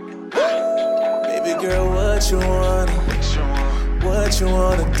 Baby girl, what you wanna? What you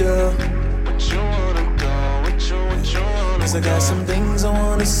wanna do? Cause I got some things I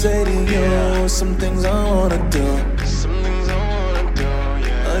wanna say to you, some things I wanna do. Oh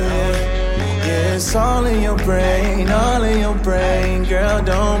yeah, yeah, it's all in your brain, girl,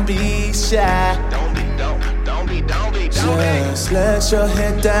 don't be shy. Just let your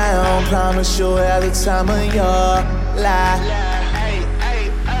head down, promise you'll have the time of your life.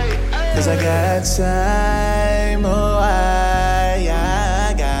 Cause I got time, oh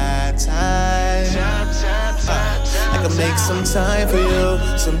I got time. I can make some time for you,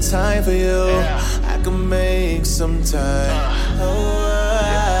 some time for you. I can make some time,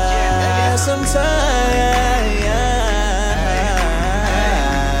 oh, some time.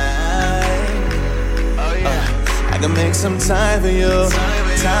 I can make some time for you,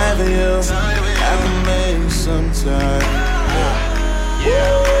 time for you. I can make some time.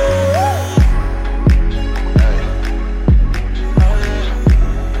 Yeah.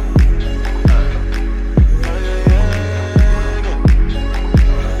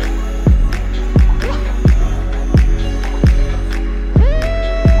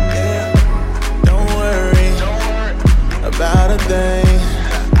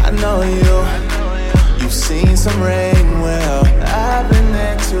 I know you've seen some rain, well, I've been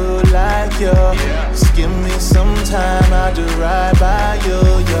there too, like you. Just give me some time, I'll do right by you.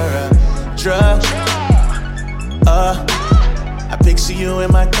 You're a drug, I picture you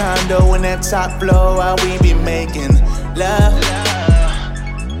in my condo in that top floor while we be making love.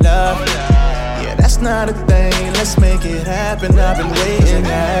 not a thing. Let's make it happen. I've been waiting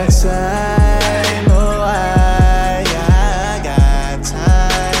that time. Oh, I got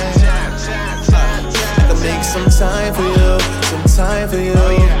time. I can make some time for you, some time for you.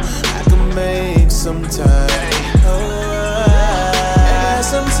 I can make some time. Oh,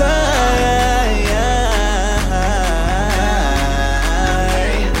 some time.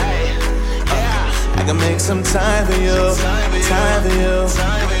 I can make some time for you, time for you.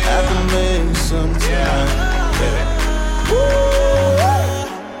 I can make some time.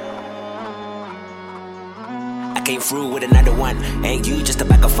 I came through with another one. Ain't you just a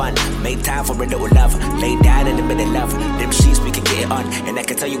bag of fun? Made time for a little love. Lay down in the middle of them sheets, we can get it on. And I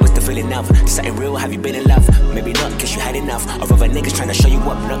can tell you what's the feeling of something real. Have you been in love? Maybe not, cause you had enough of other niggas trying to show you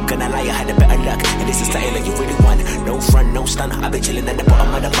up. Not gonna lie, I had a better luck. And this is something that you really want. No front, no stun. I've been chilling at the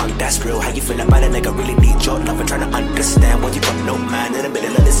bottom of the bunk. That's real. How you feel about it? Like I really need your love. I'm trying to understand why you got no man in the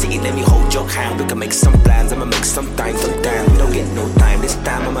middle of the city. Let me hold your hand. We can make some plans. I'ma make some time. Sometimes we don't get no time. This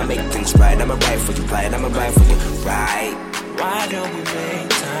time I'ma make things right. I'ma ride for you, right? I'ma ride for you, right? Why don't we make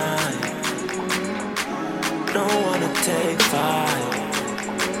time? Don't wanna take five.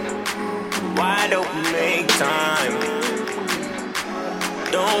 Why don't we make time?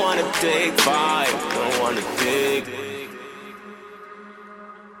 Don't wanna take five. Don't wanna take.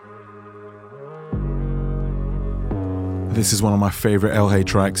 This is one of my favorite Elhae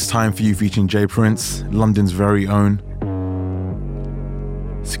tracks, Time For You featuring J Prince, London's very own.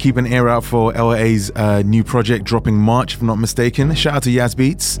 So keep an ear out for Elhae's new project dropping March, if I'm not mistaken. Shout out to Yaz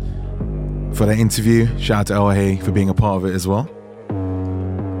Beats for their interview. Shout out to Elhae for being a part of it as well.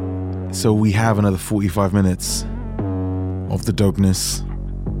 So we have another 45 minutes of the dopeness.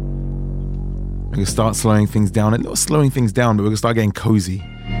 We're going to start slowing things down. A little slowing things down, but we're going to start getting cozy.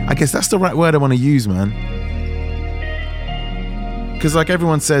 I guess that's the right word I want to use, man. Because like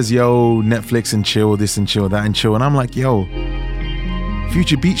everyone says, yo, Netflix and chill, this and chill, that and chill. And I'm like, yo,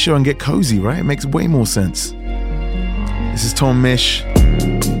 Future Beat Show and get cozy, right? It makes way more sense. This is Tom Mish,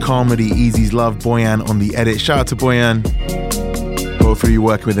 Comedy, Easy's Love, Boyan on the edit. Shout out to Boyan. Both of you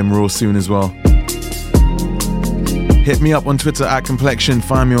working with him real soon as well. Hit me up on Twitter at Complexion.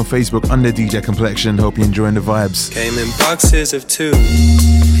 Find me on Facebook under DJ Complexion. Hope you're enjoying the vibes. Came in boxes of 2,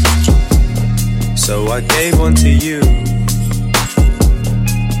 so I gave one to you.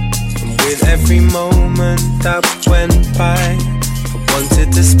 With every moment that went by, I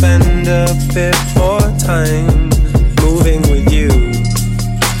wanted to spend a bit more time. Moving with you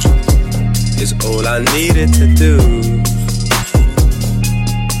is all I needed to do.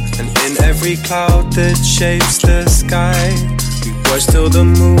 And in every cloud that shapes the sky, we watched till the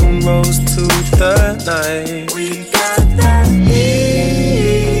moon rose to the night. We got that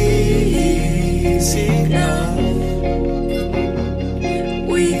easy love.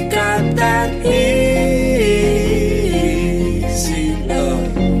 We got that easy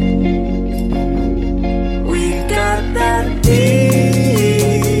love. We got that easy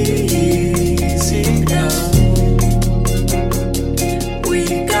love. We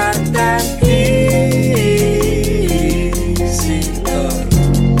got that easy love.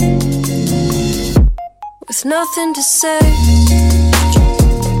 With nothing to say,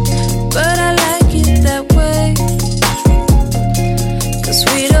 but I like it that way. 'Cause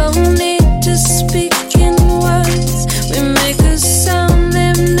we don't need to speak in words. We make a sound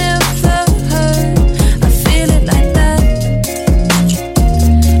they've never heard. I feel it like that,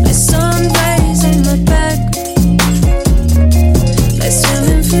 like sun rays on my back, like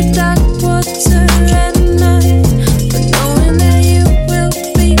swimming through dark water at night, but knowing that you will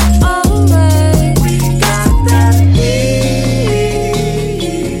be alright. We got that easy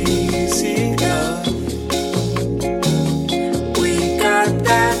love. We got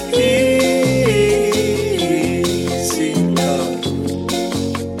that easy love.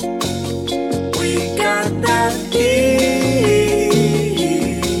 We got that easy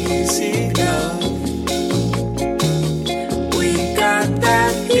love. We got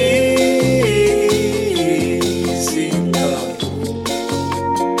that easy.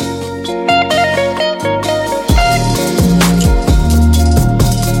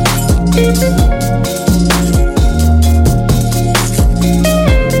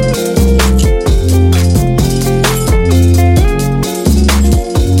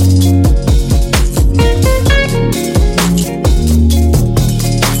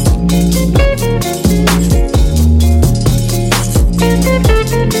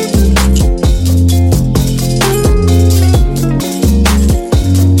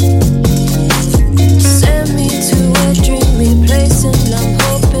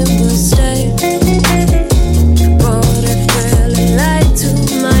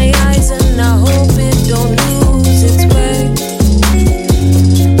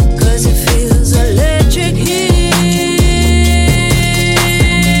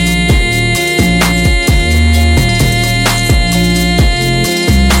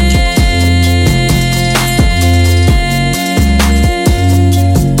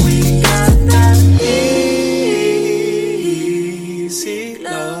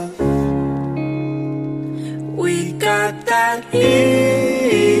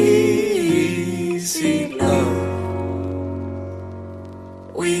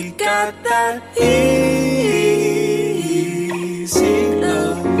 got that easy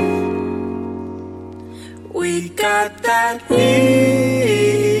love. We got that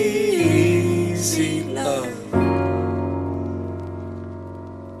easy love.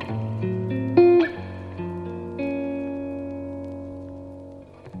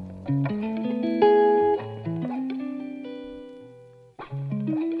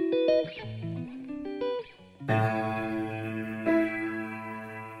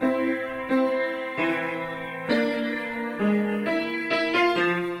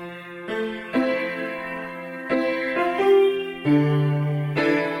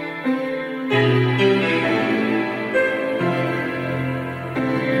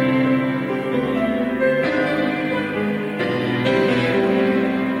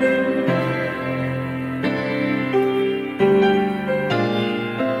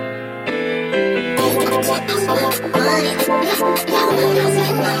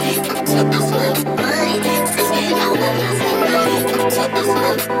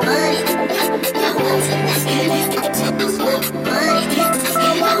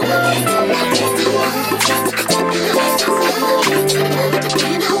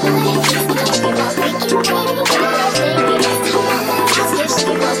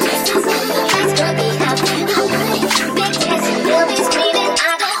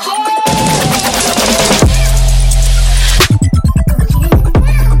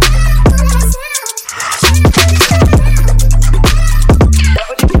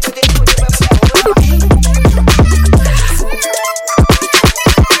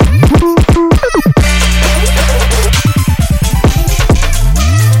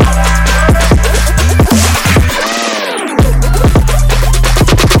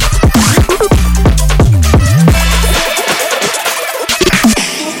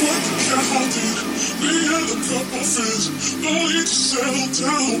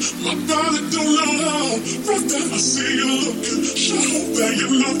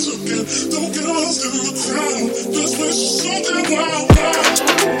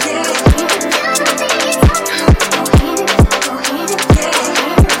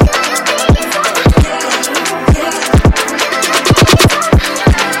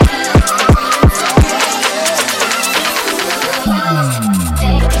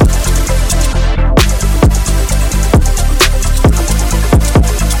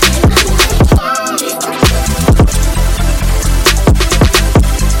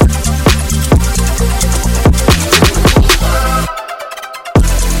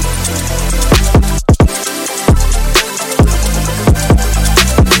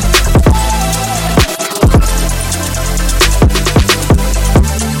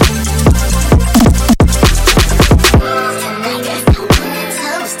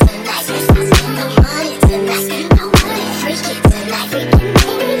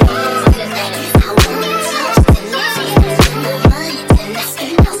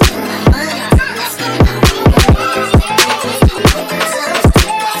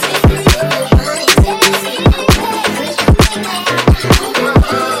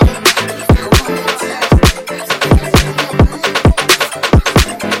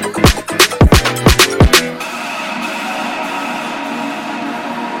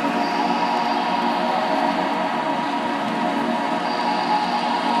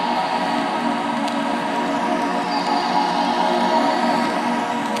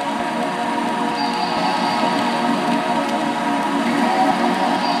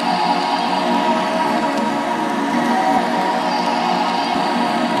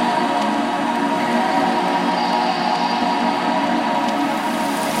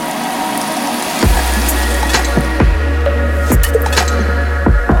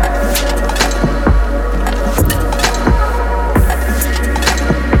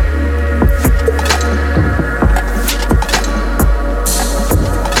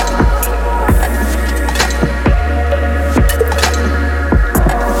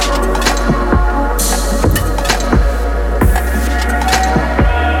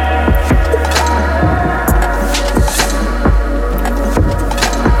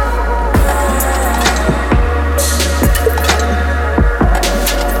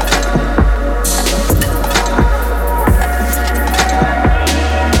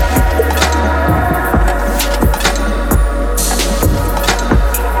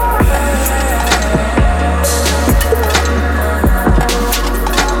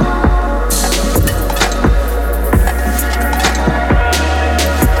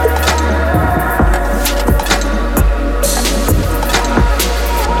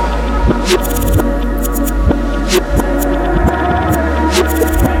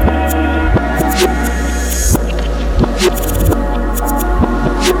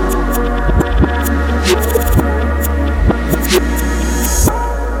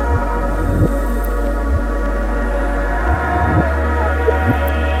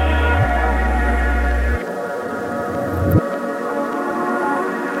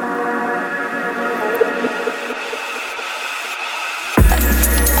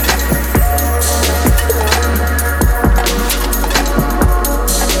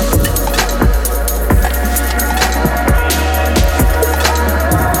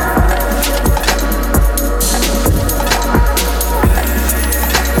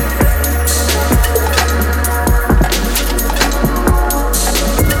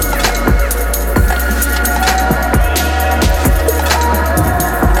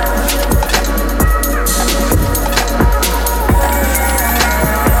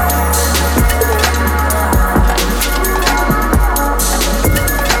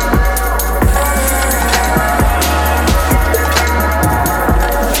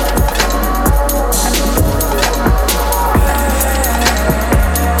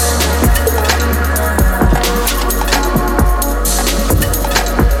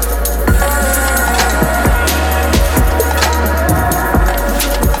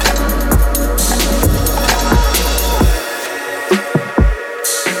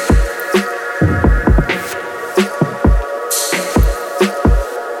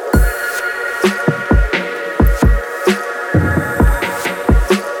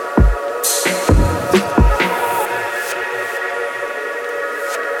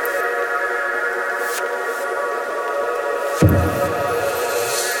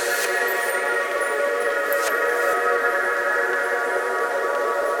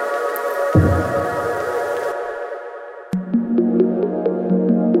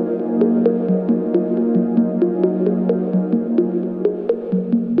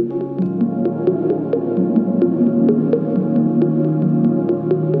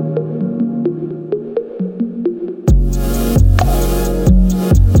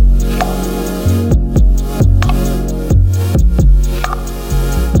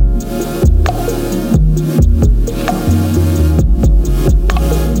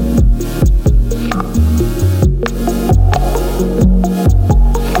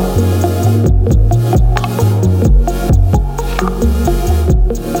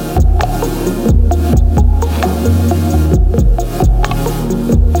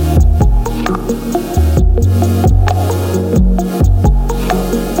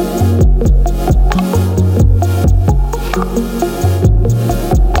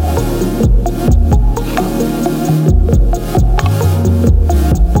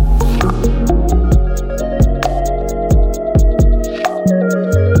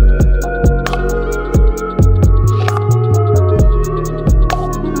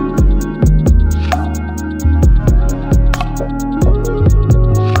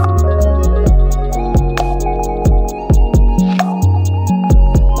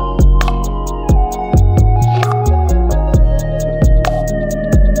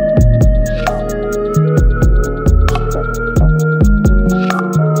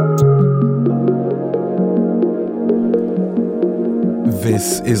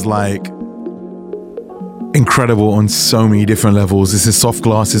 is like incredible on so many different levels. This is Soft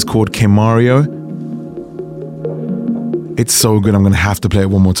Glass, it's called Kimario. It's so good, I'm gonna have to play it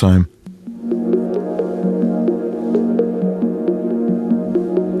one more time.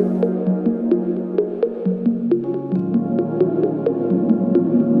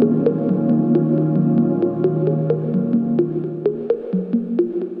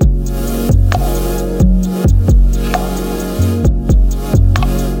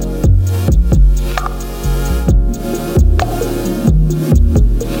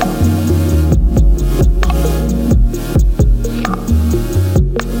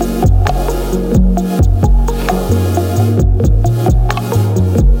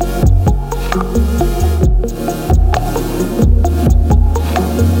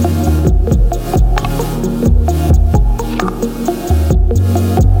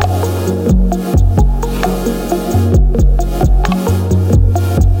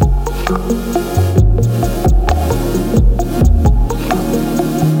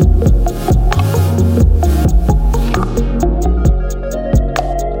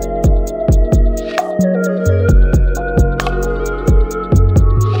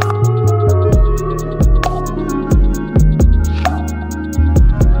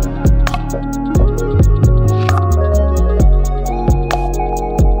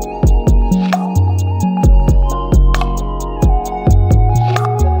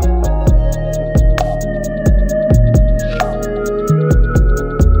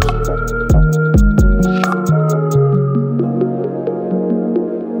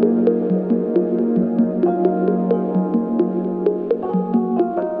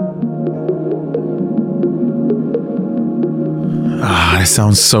 It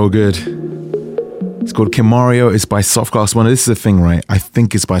sounds so good. It's called Kimario. It's by Soft Glass. Well, this is the thing, right? I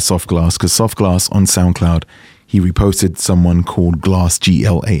think it's by Soft Glass because Soft Glass on SoundCloud, he reposted someone called Glass,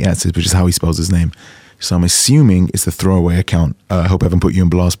 G-L-A-S, which is how he spells his name. So I'm assuming it's the throwaway account. I hope I haven't put you in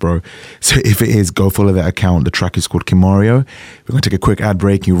blast, bro. So if it is, go follow that account. The track is called Kimario. We're going to take a quick ad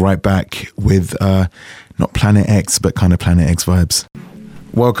break. You right back with not Planet X, but kind of Planet X vibes.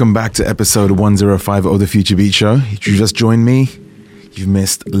 Welcome back to episode 105 of the Future Beat Show. If you just joined me, you've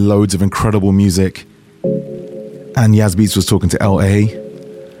missed loads of incredible music. And Yaz Beats was talking to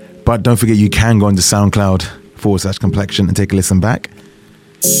Elhae. But don't forget, you can go into SoundCloud/Complexion and take a listen back.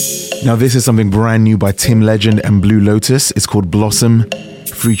 Now, this is something brand new by Tim Legend and Blue Lotus. It's called Blossom,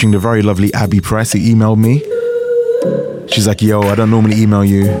 featuring the very lovely Abby Press, who emailed me. She's like, yo, I don't normally email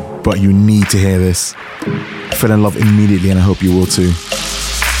you, but you need to hear this. I fell in love immediately, and I hope you will too.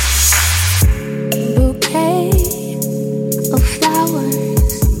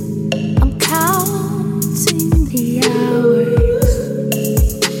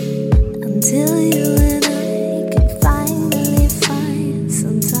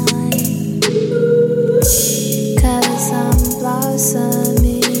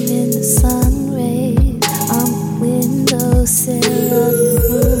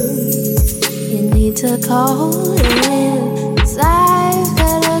 Call in, 'cause I've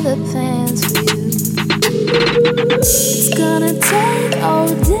got other plans for you. It's gonna take all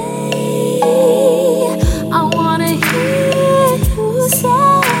day. I wanna hear you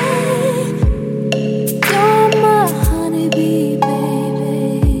say, you're my honeybee,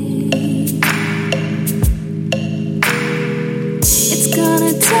 baby. It's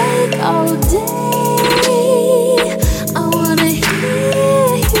gonna take all day. I wanna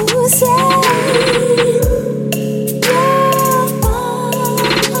hear you say,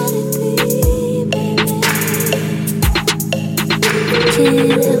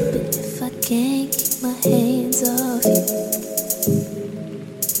 can't help it if I can't keep my hands off you.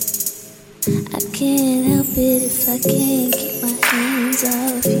 I can't help it if I can't keep my hands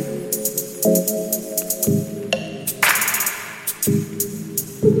off you.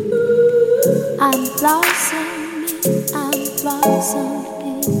 I'm blossoming.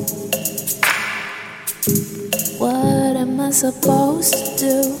 What am I supposed to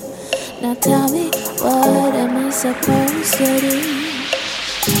do? Now tell me, what am I supposed to do?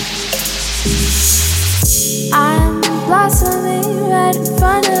 I'm blossoming right in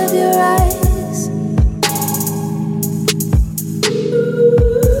front of your eyes.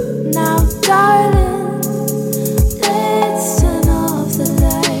 Now, darling, let's turn off the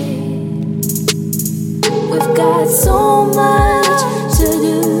light. We've got so much to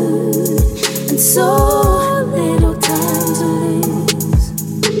do and so little time to lose.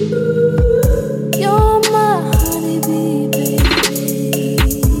 You're my honeybee, baby.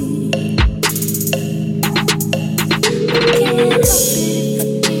 Can't help it if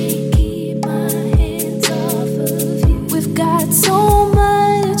I can't keep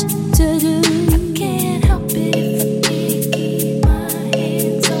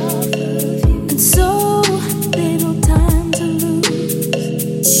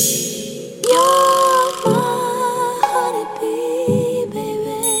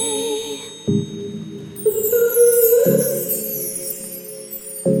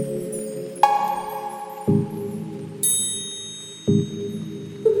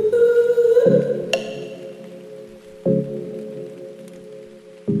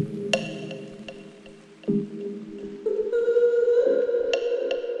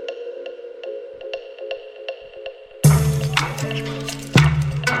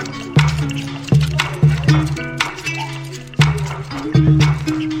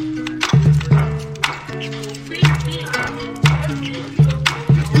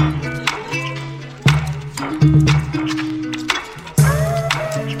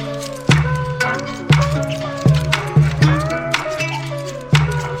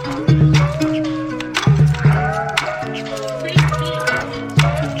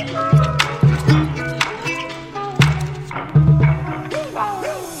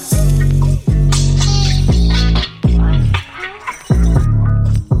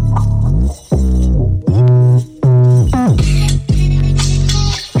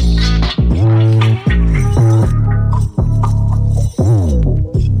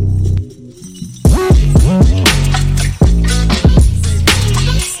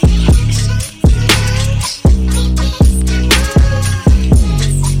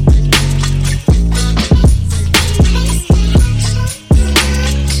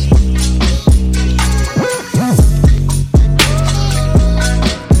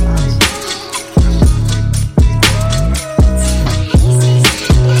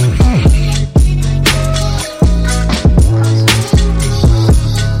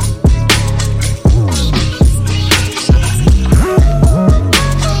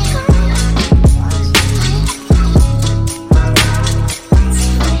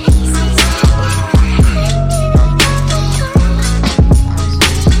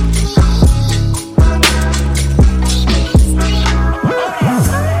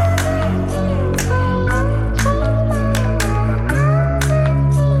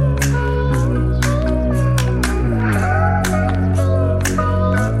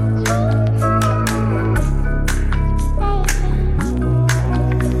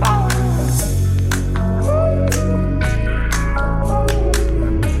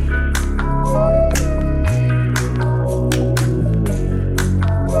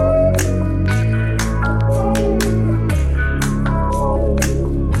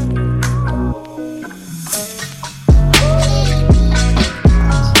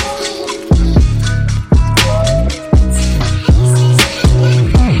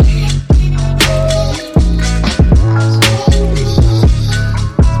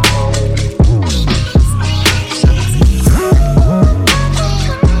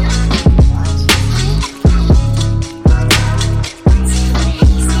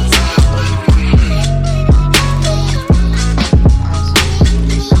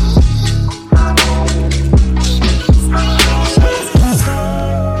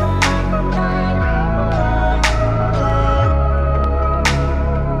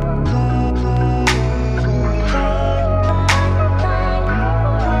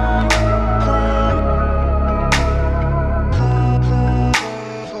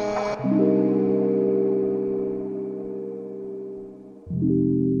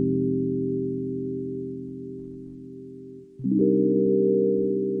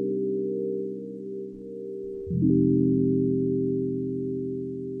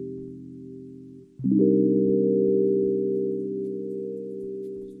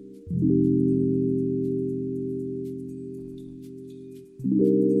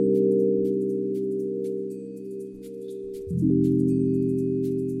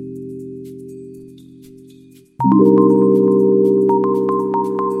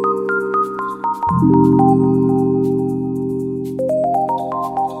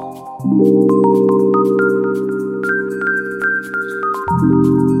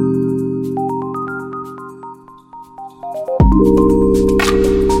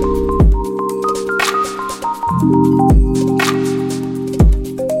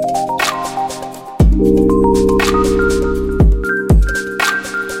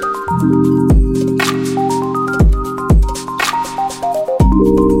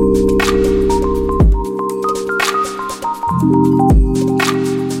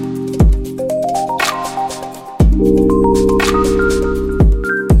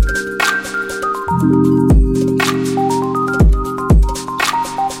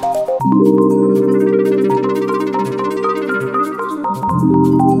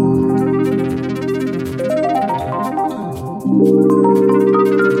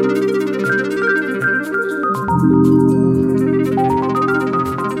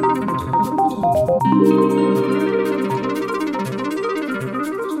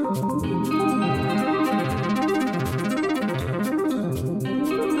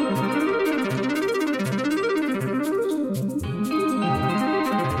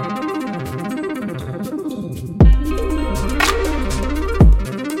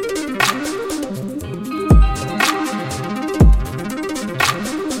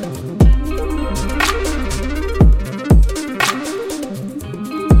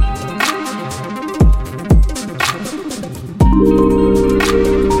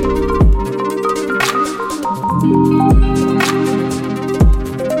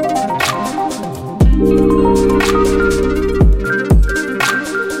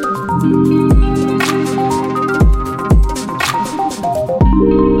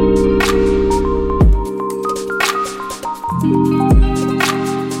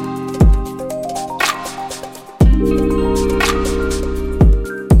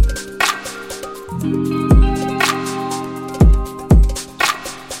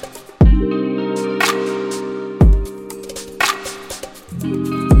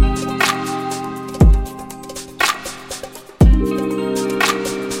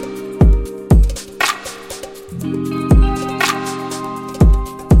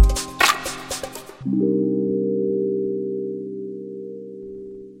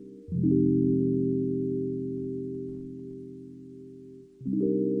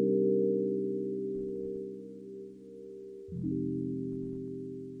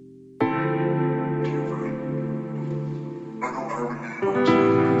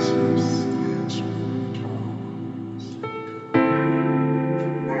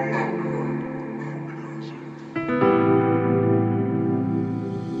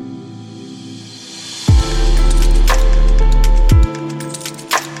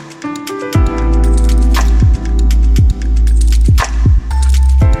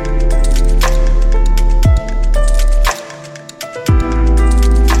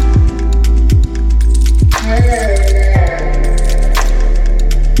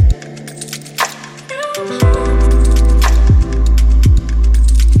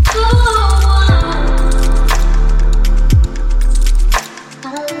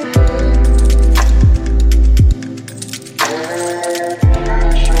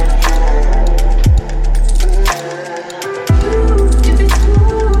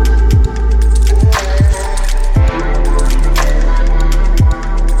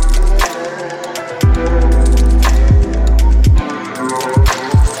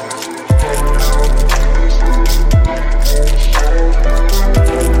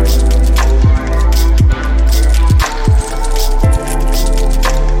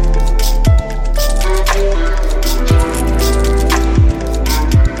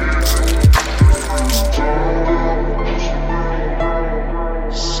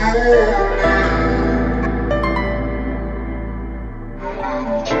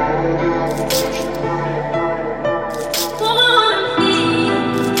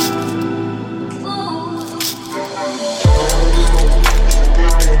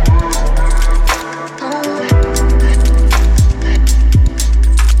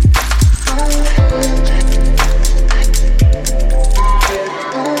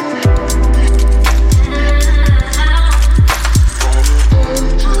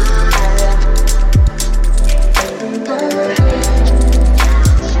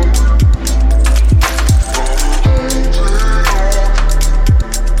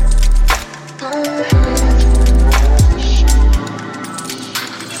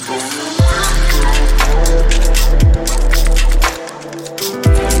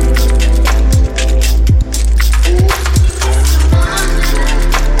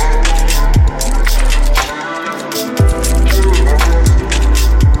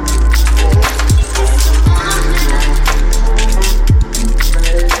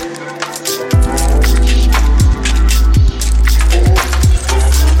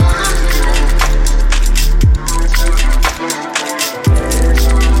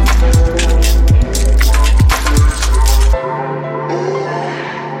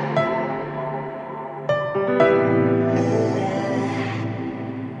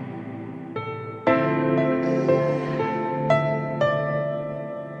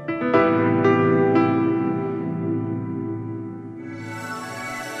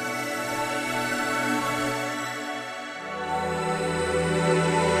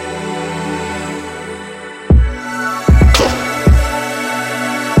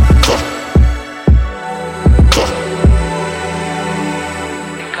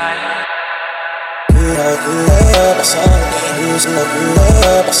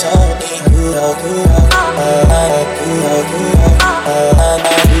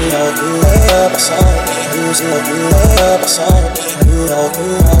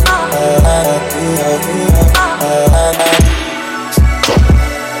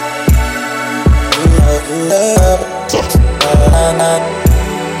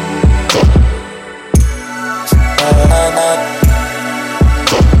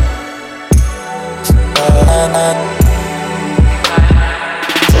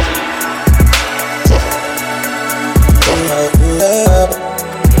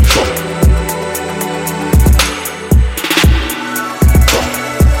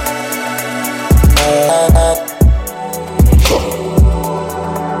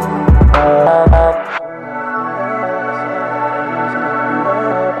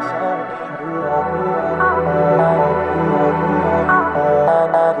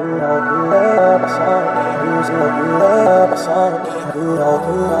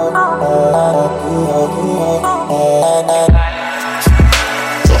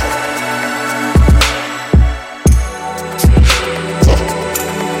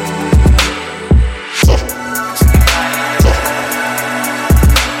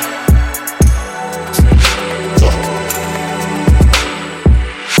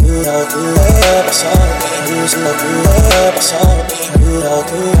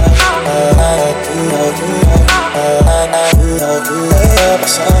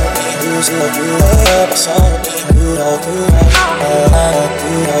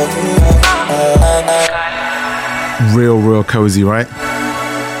Real cozy, right?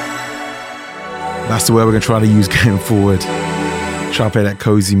 That's the way we're gonna try to use going forward. Try to play that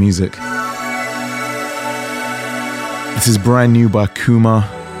cozy music. This is brand new by Kuma.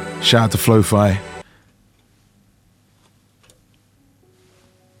 Shout out to Flowfi.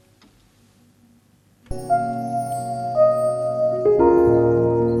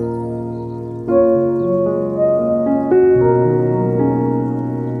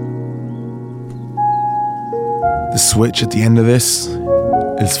 The switch at the end of this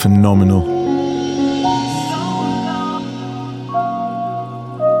is phenomenal.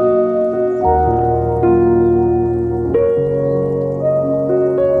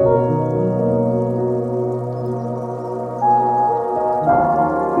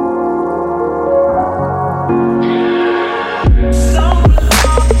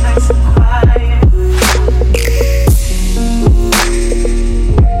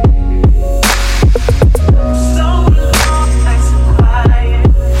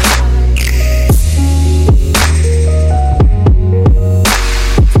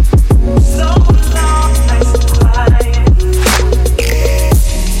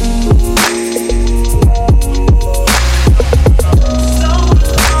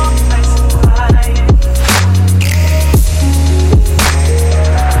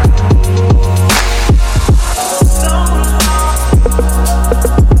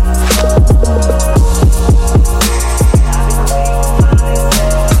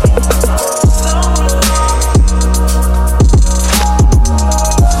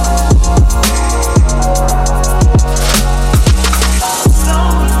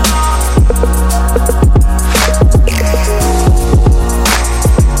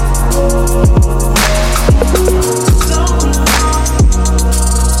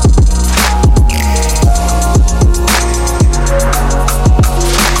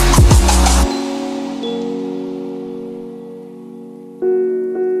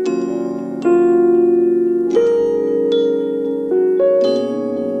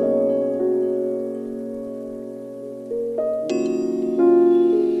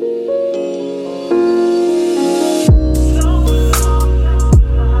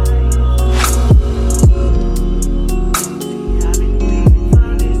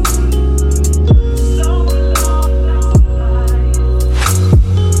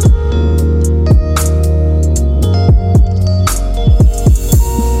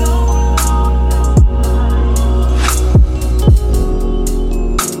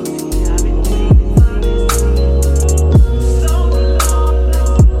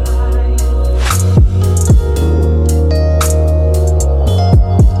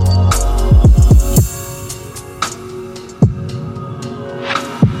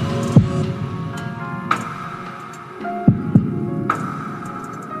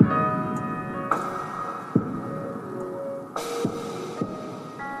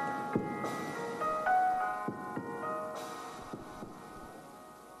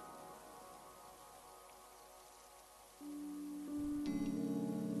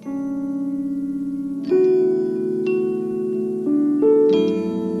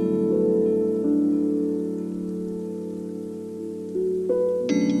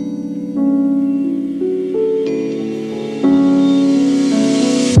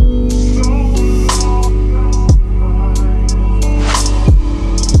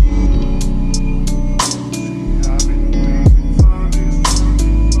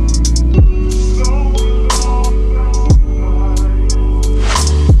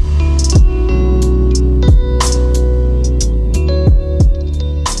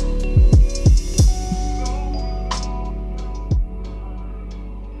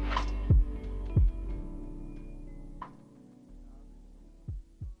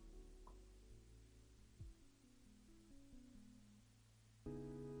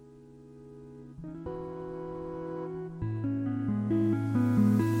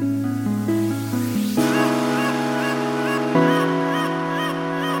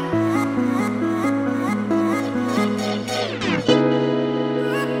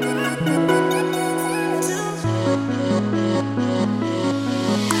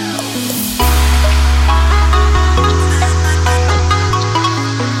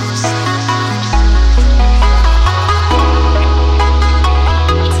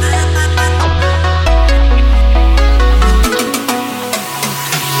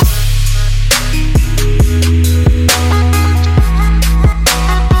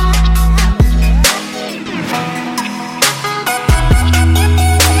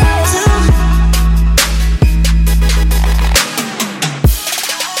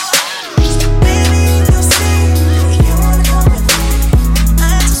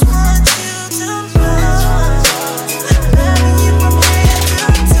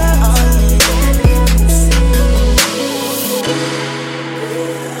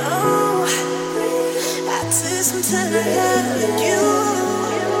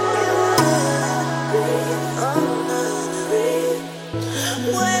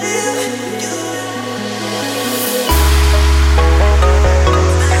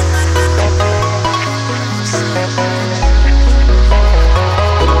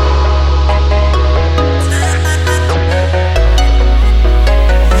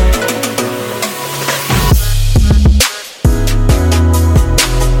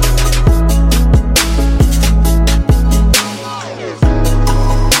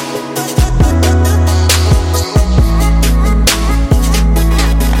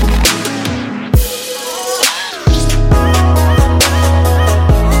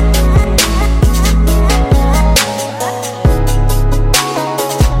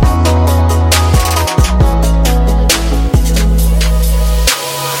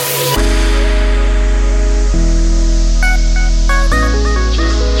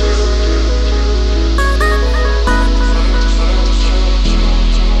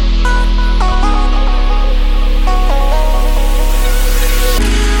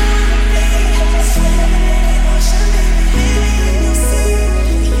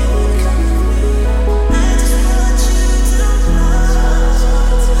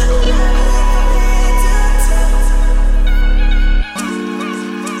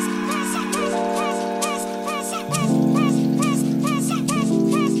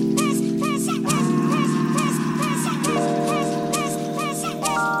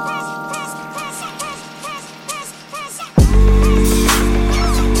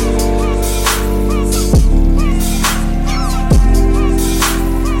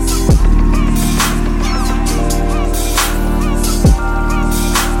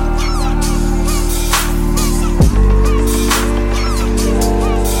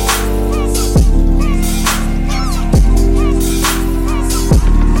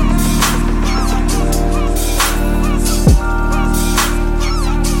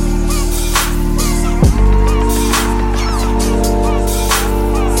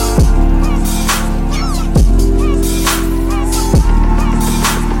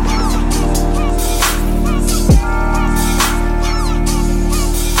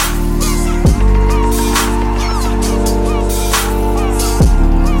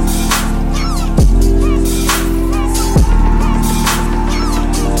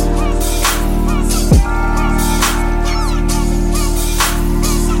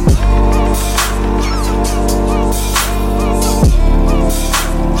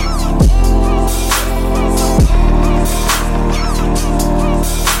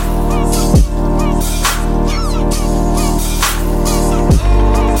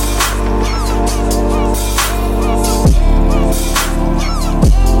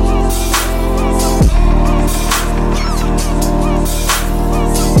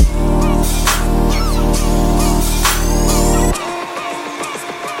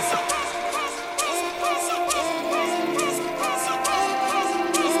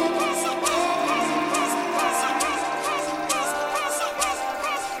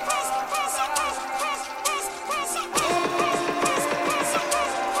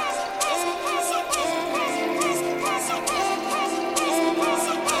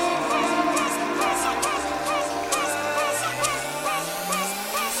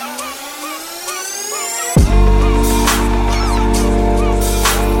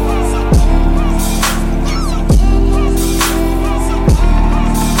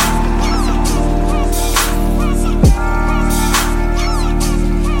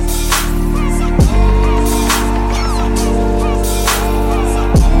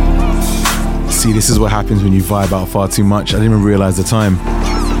 This is what happens when you vibe out far too much. I didn't even realize the time.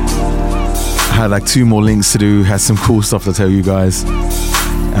 I had like 2 more links to do, had some cool stuff to tell you guys,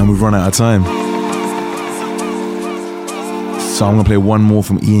 and we've run out of time. So I'm gonna play one more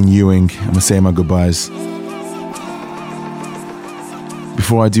from Ian Ewing. I'm gonna say my goodbyes.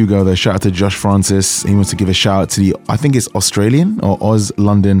 Before I do go though, shout out to Josh Francis. He wants to give a shout out to the, I think it's Australian or Oz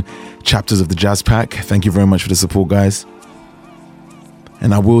London chapters of the Jazz Pack. Thank you very much for the support, guys.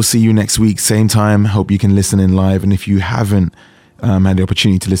 And I will see you next week, same time. Hope you can listen in live. And if you haven't had the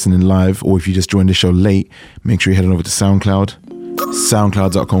opportunity to listen in live, or if you just joined the show late, make sure you head on over to SoundCloud,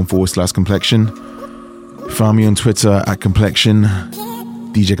 soundcloud.com/complexion. Find me on Twitter at Complexion,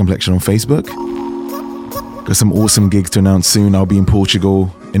 DJ Complexion on Facebook. Got some awesome gigs to announce soon. I'll be in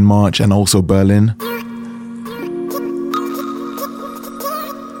Portugal in March and also Berlin.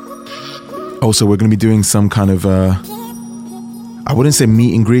 Also, we're going to be doing some kind of, I wouldn't say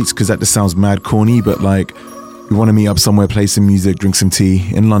meet and greets because that just sounds mad corny, but like we want to meet up somewhere, play some music, drink some tea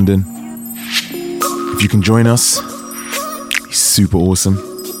in London. If you can join us, it's super awesome.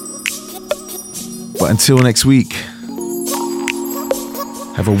 But until next week,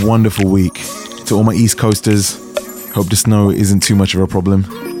 have a wonderful week. To all my East Coasters, hope the snow isn't too much of a problem.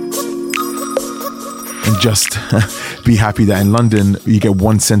 And just be happy that in London, you get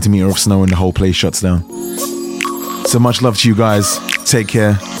 1 centimeter of snow and the whole place shuts down. So much love to you guys. Take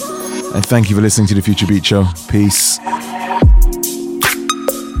care. And thank you for listening to The Future Beat Show. Peace.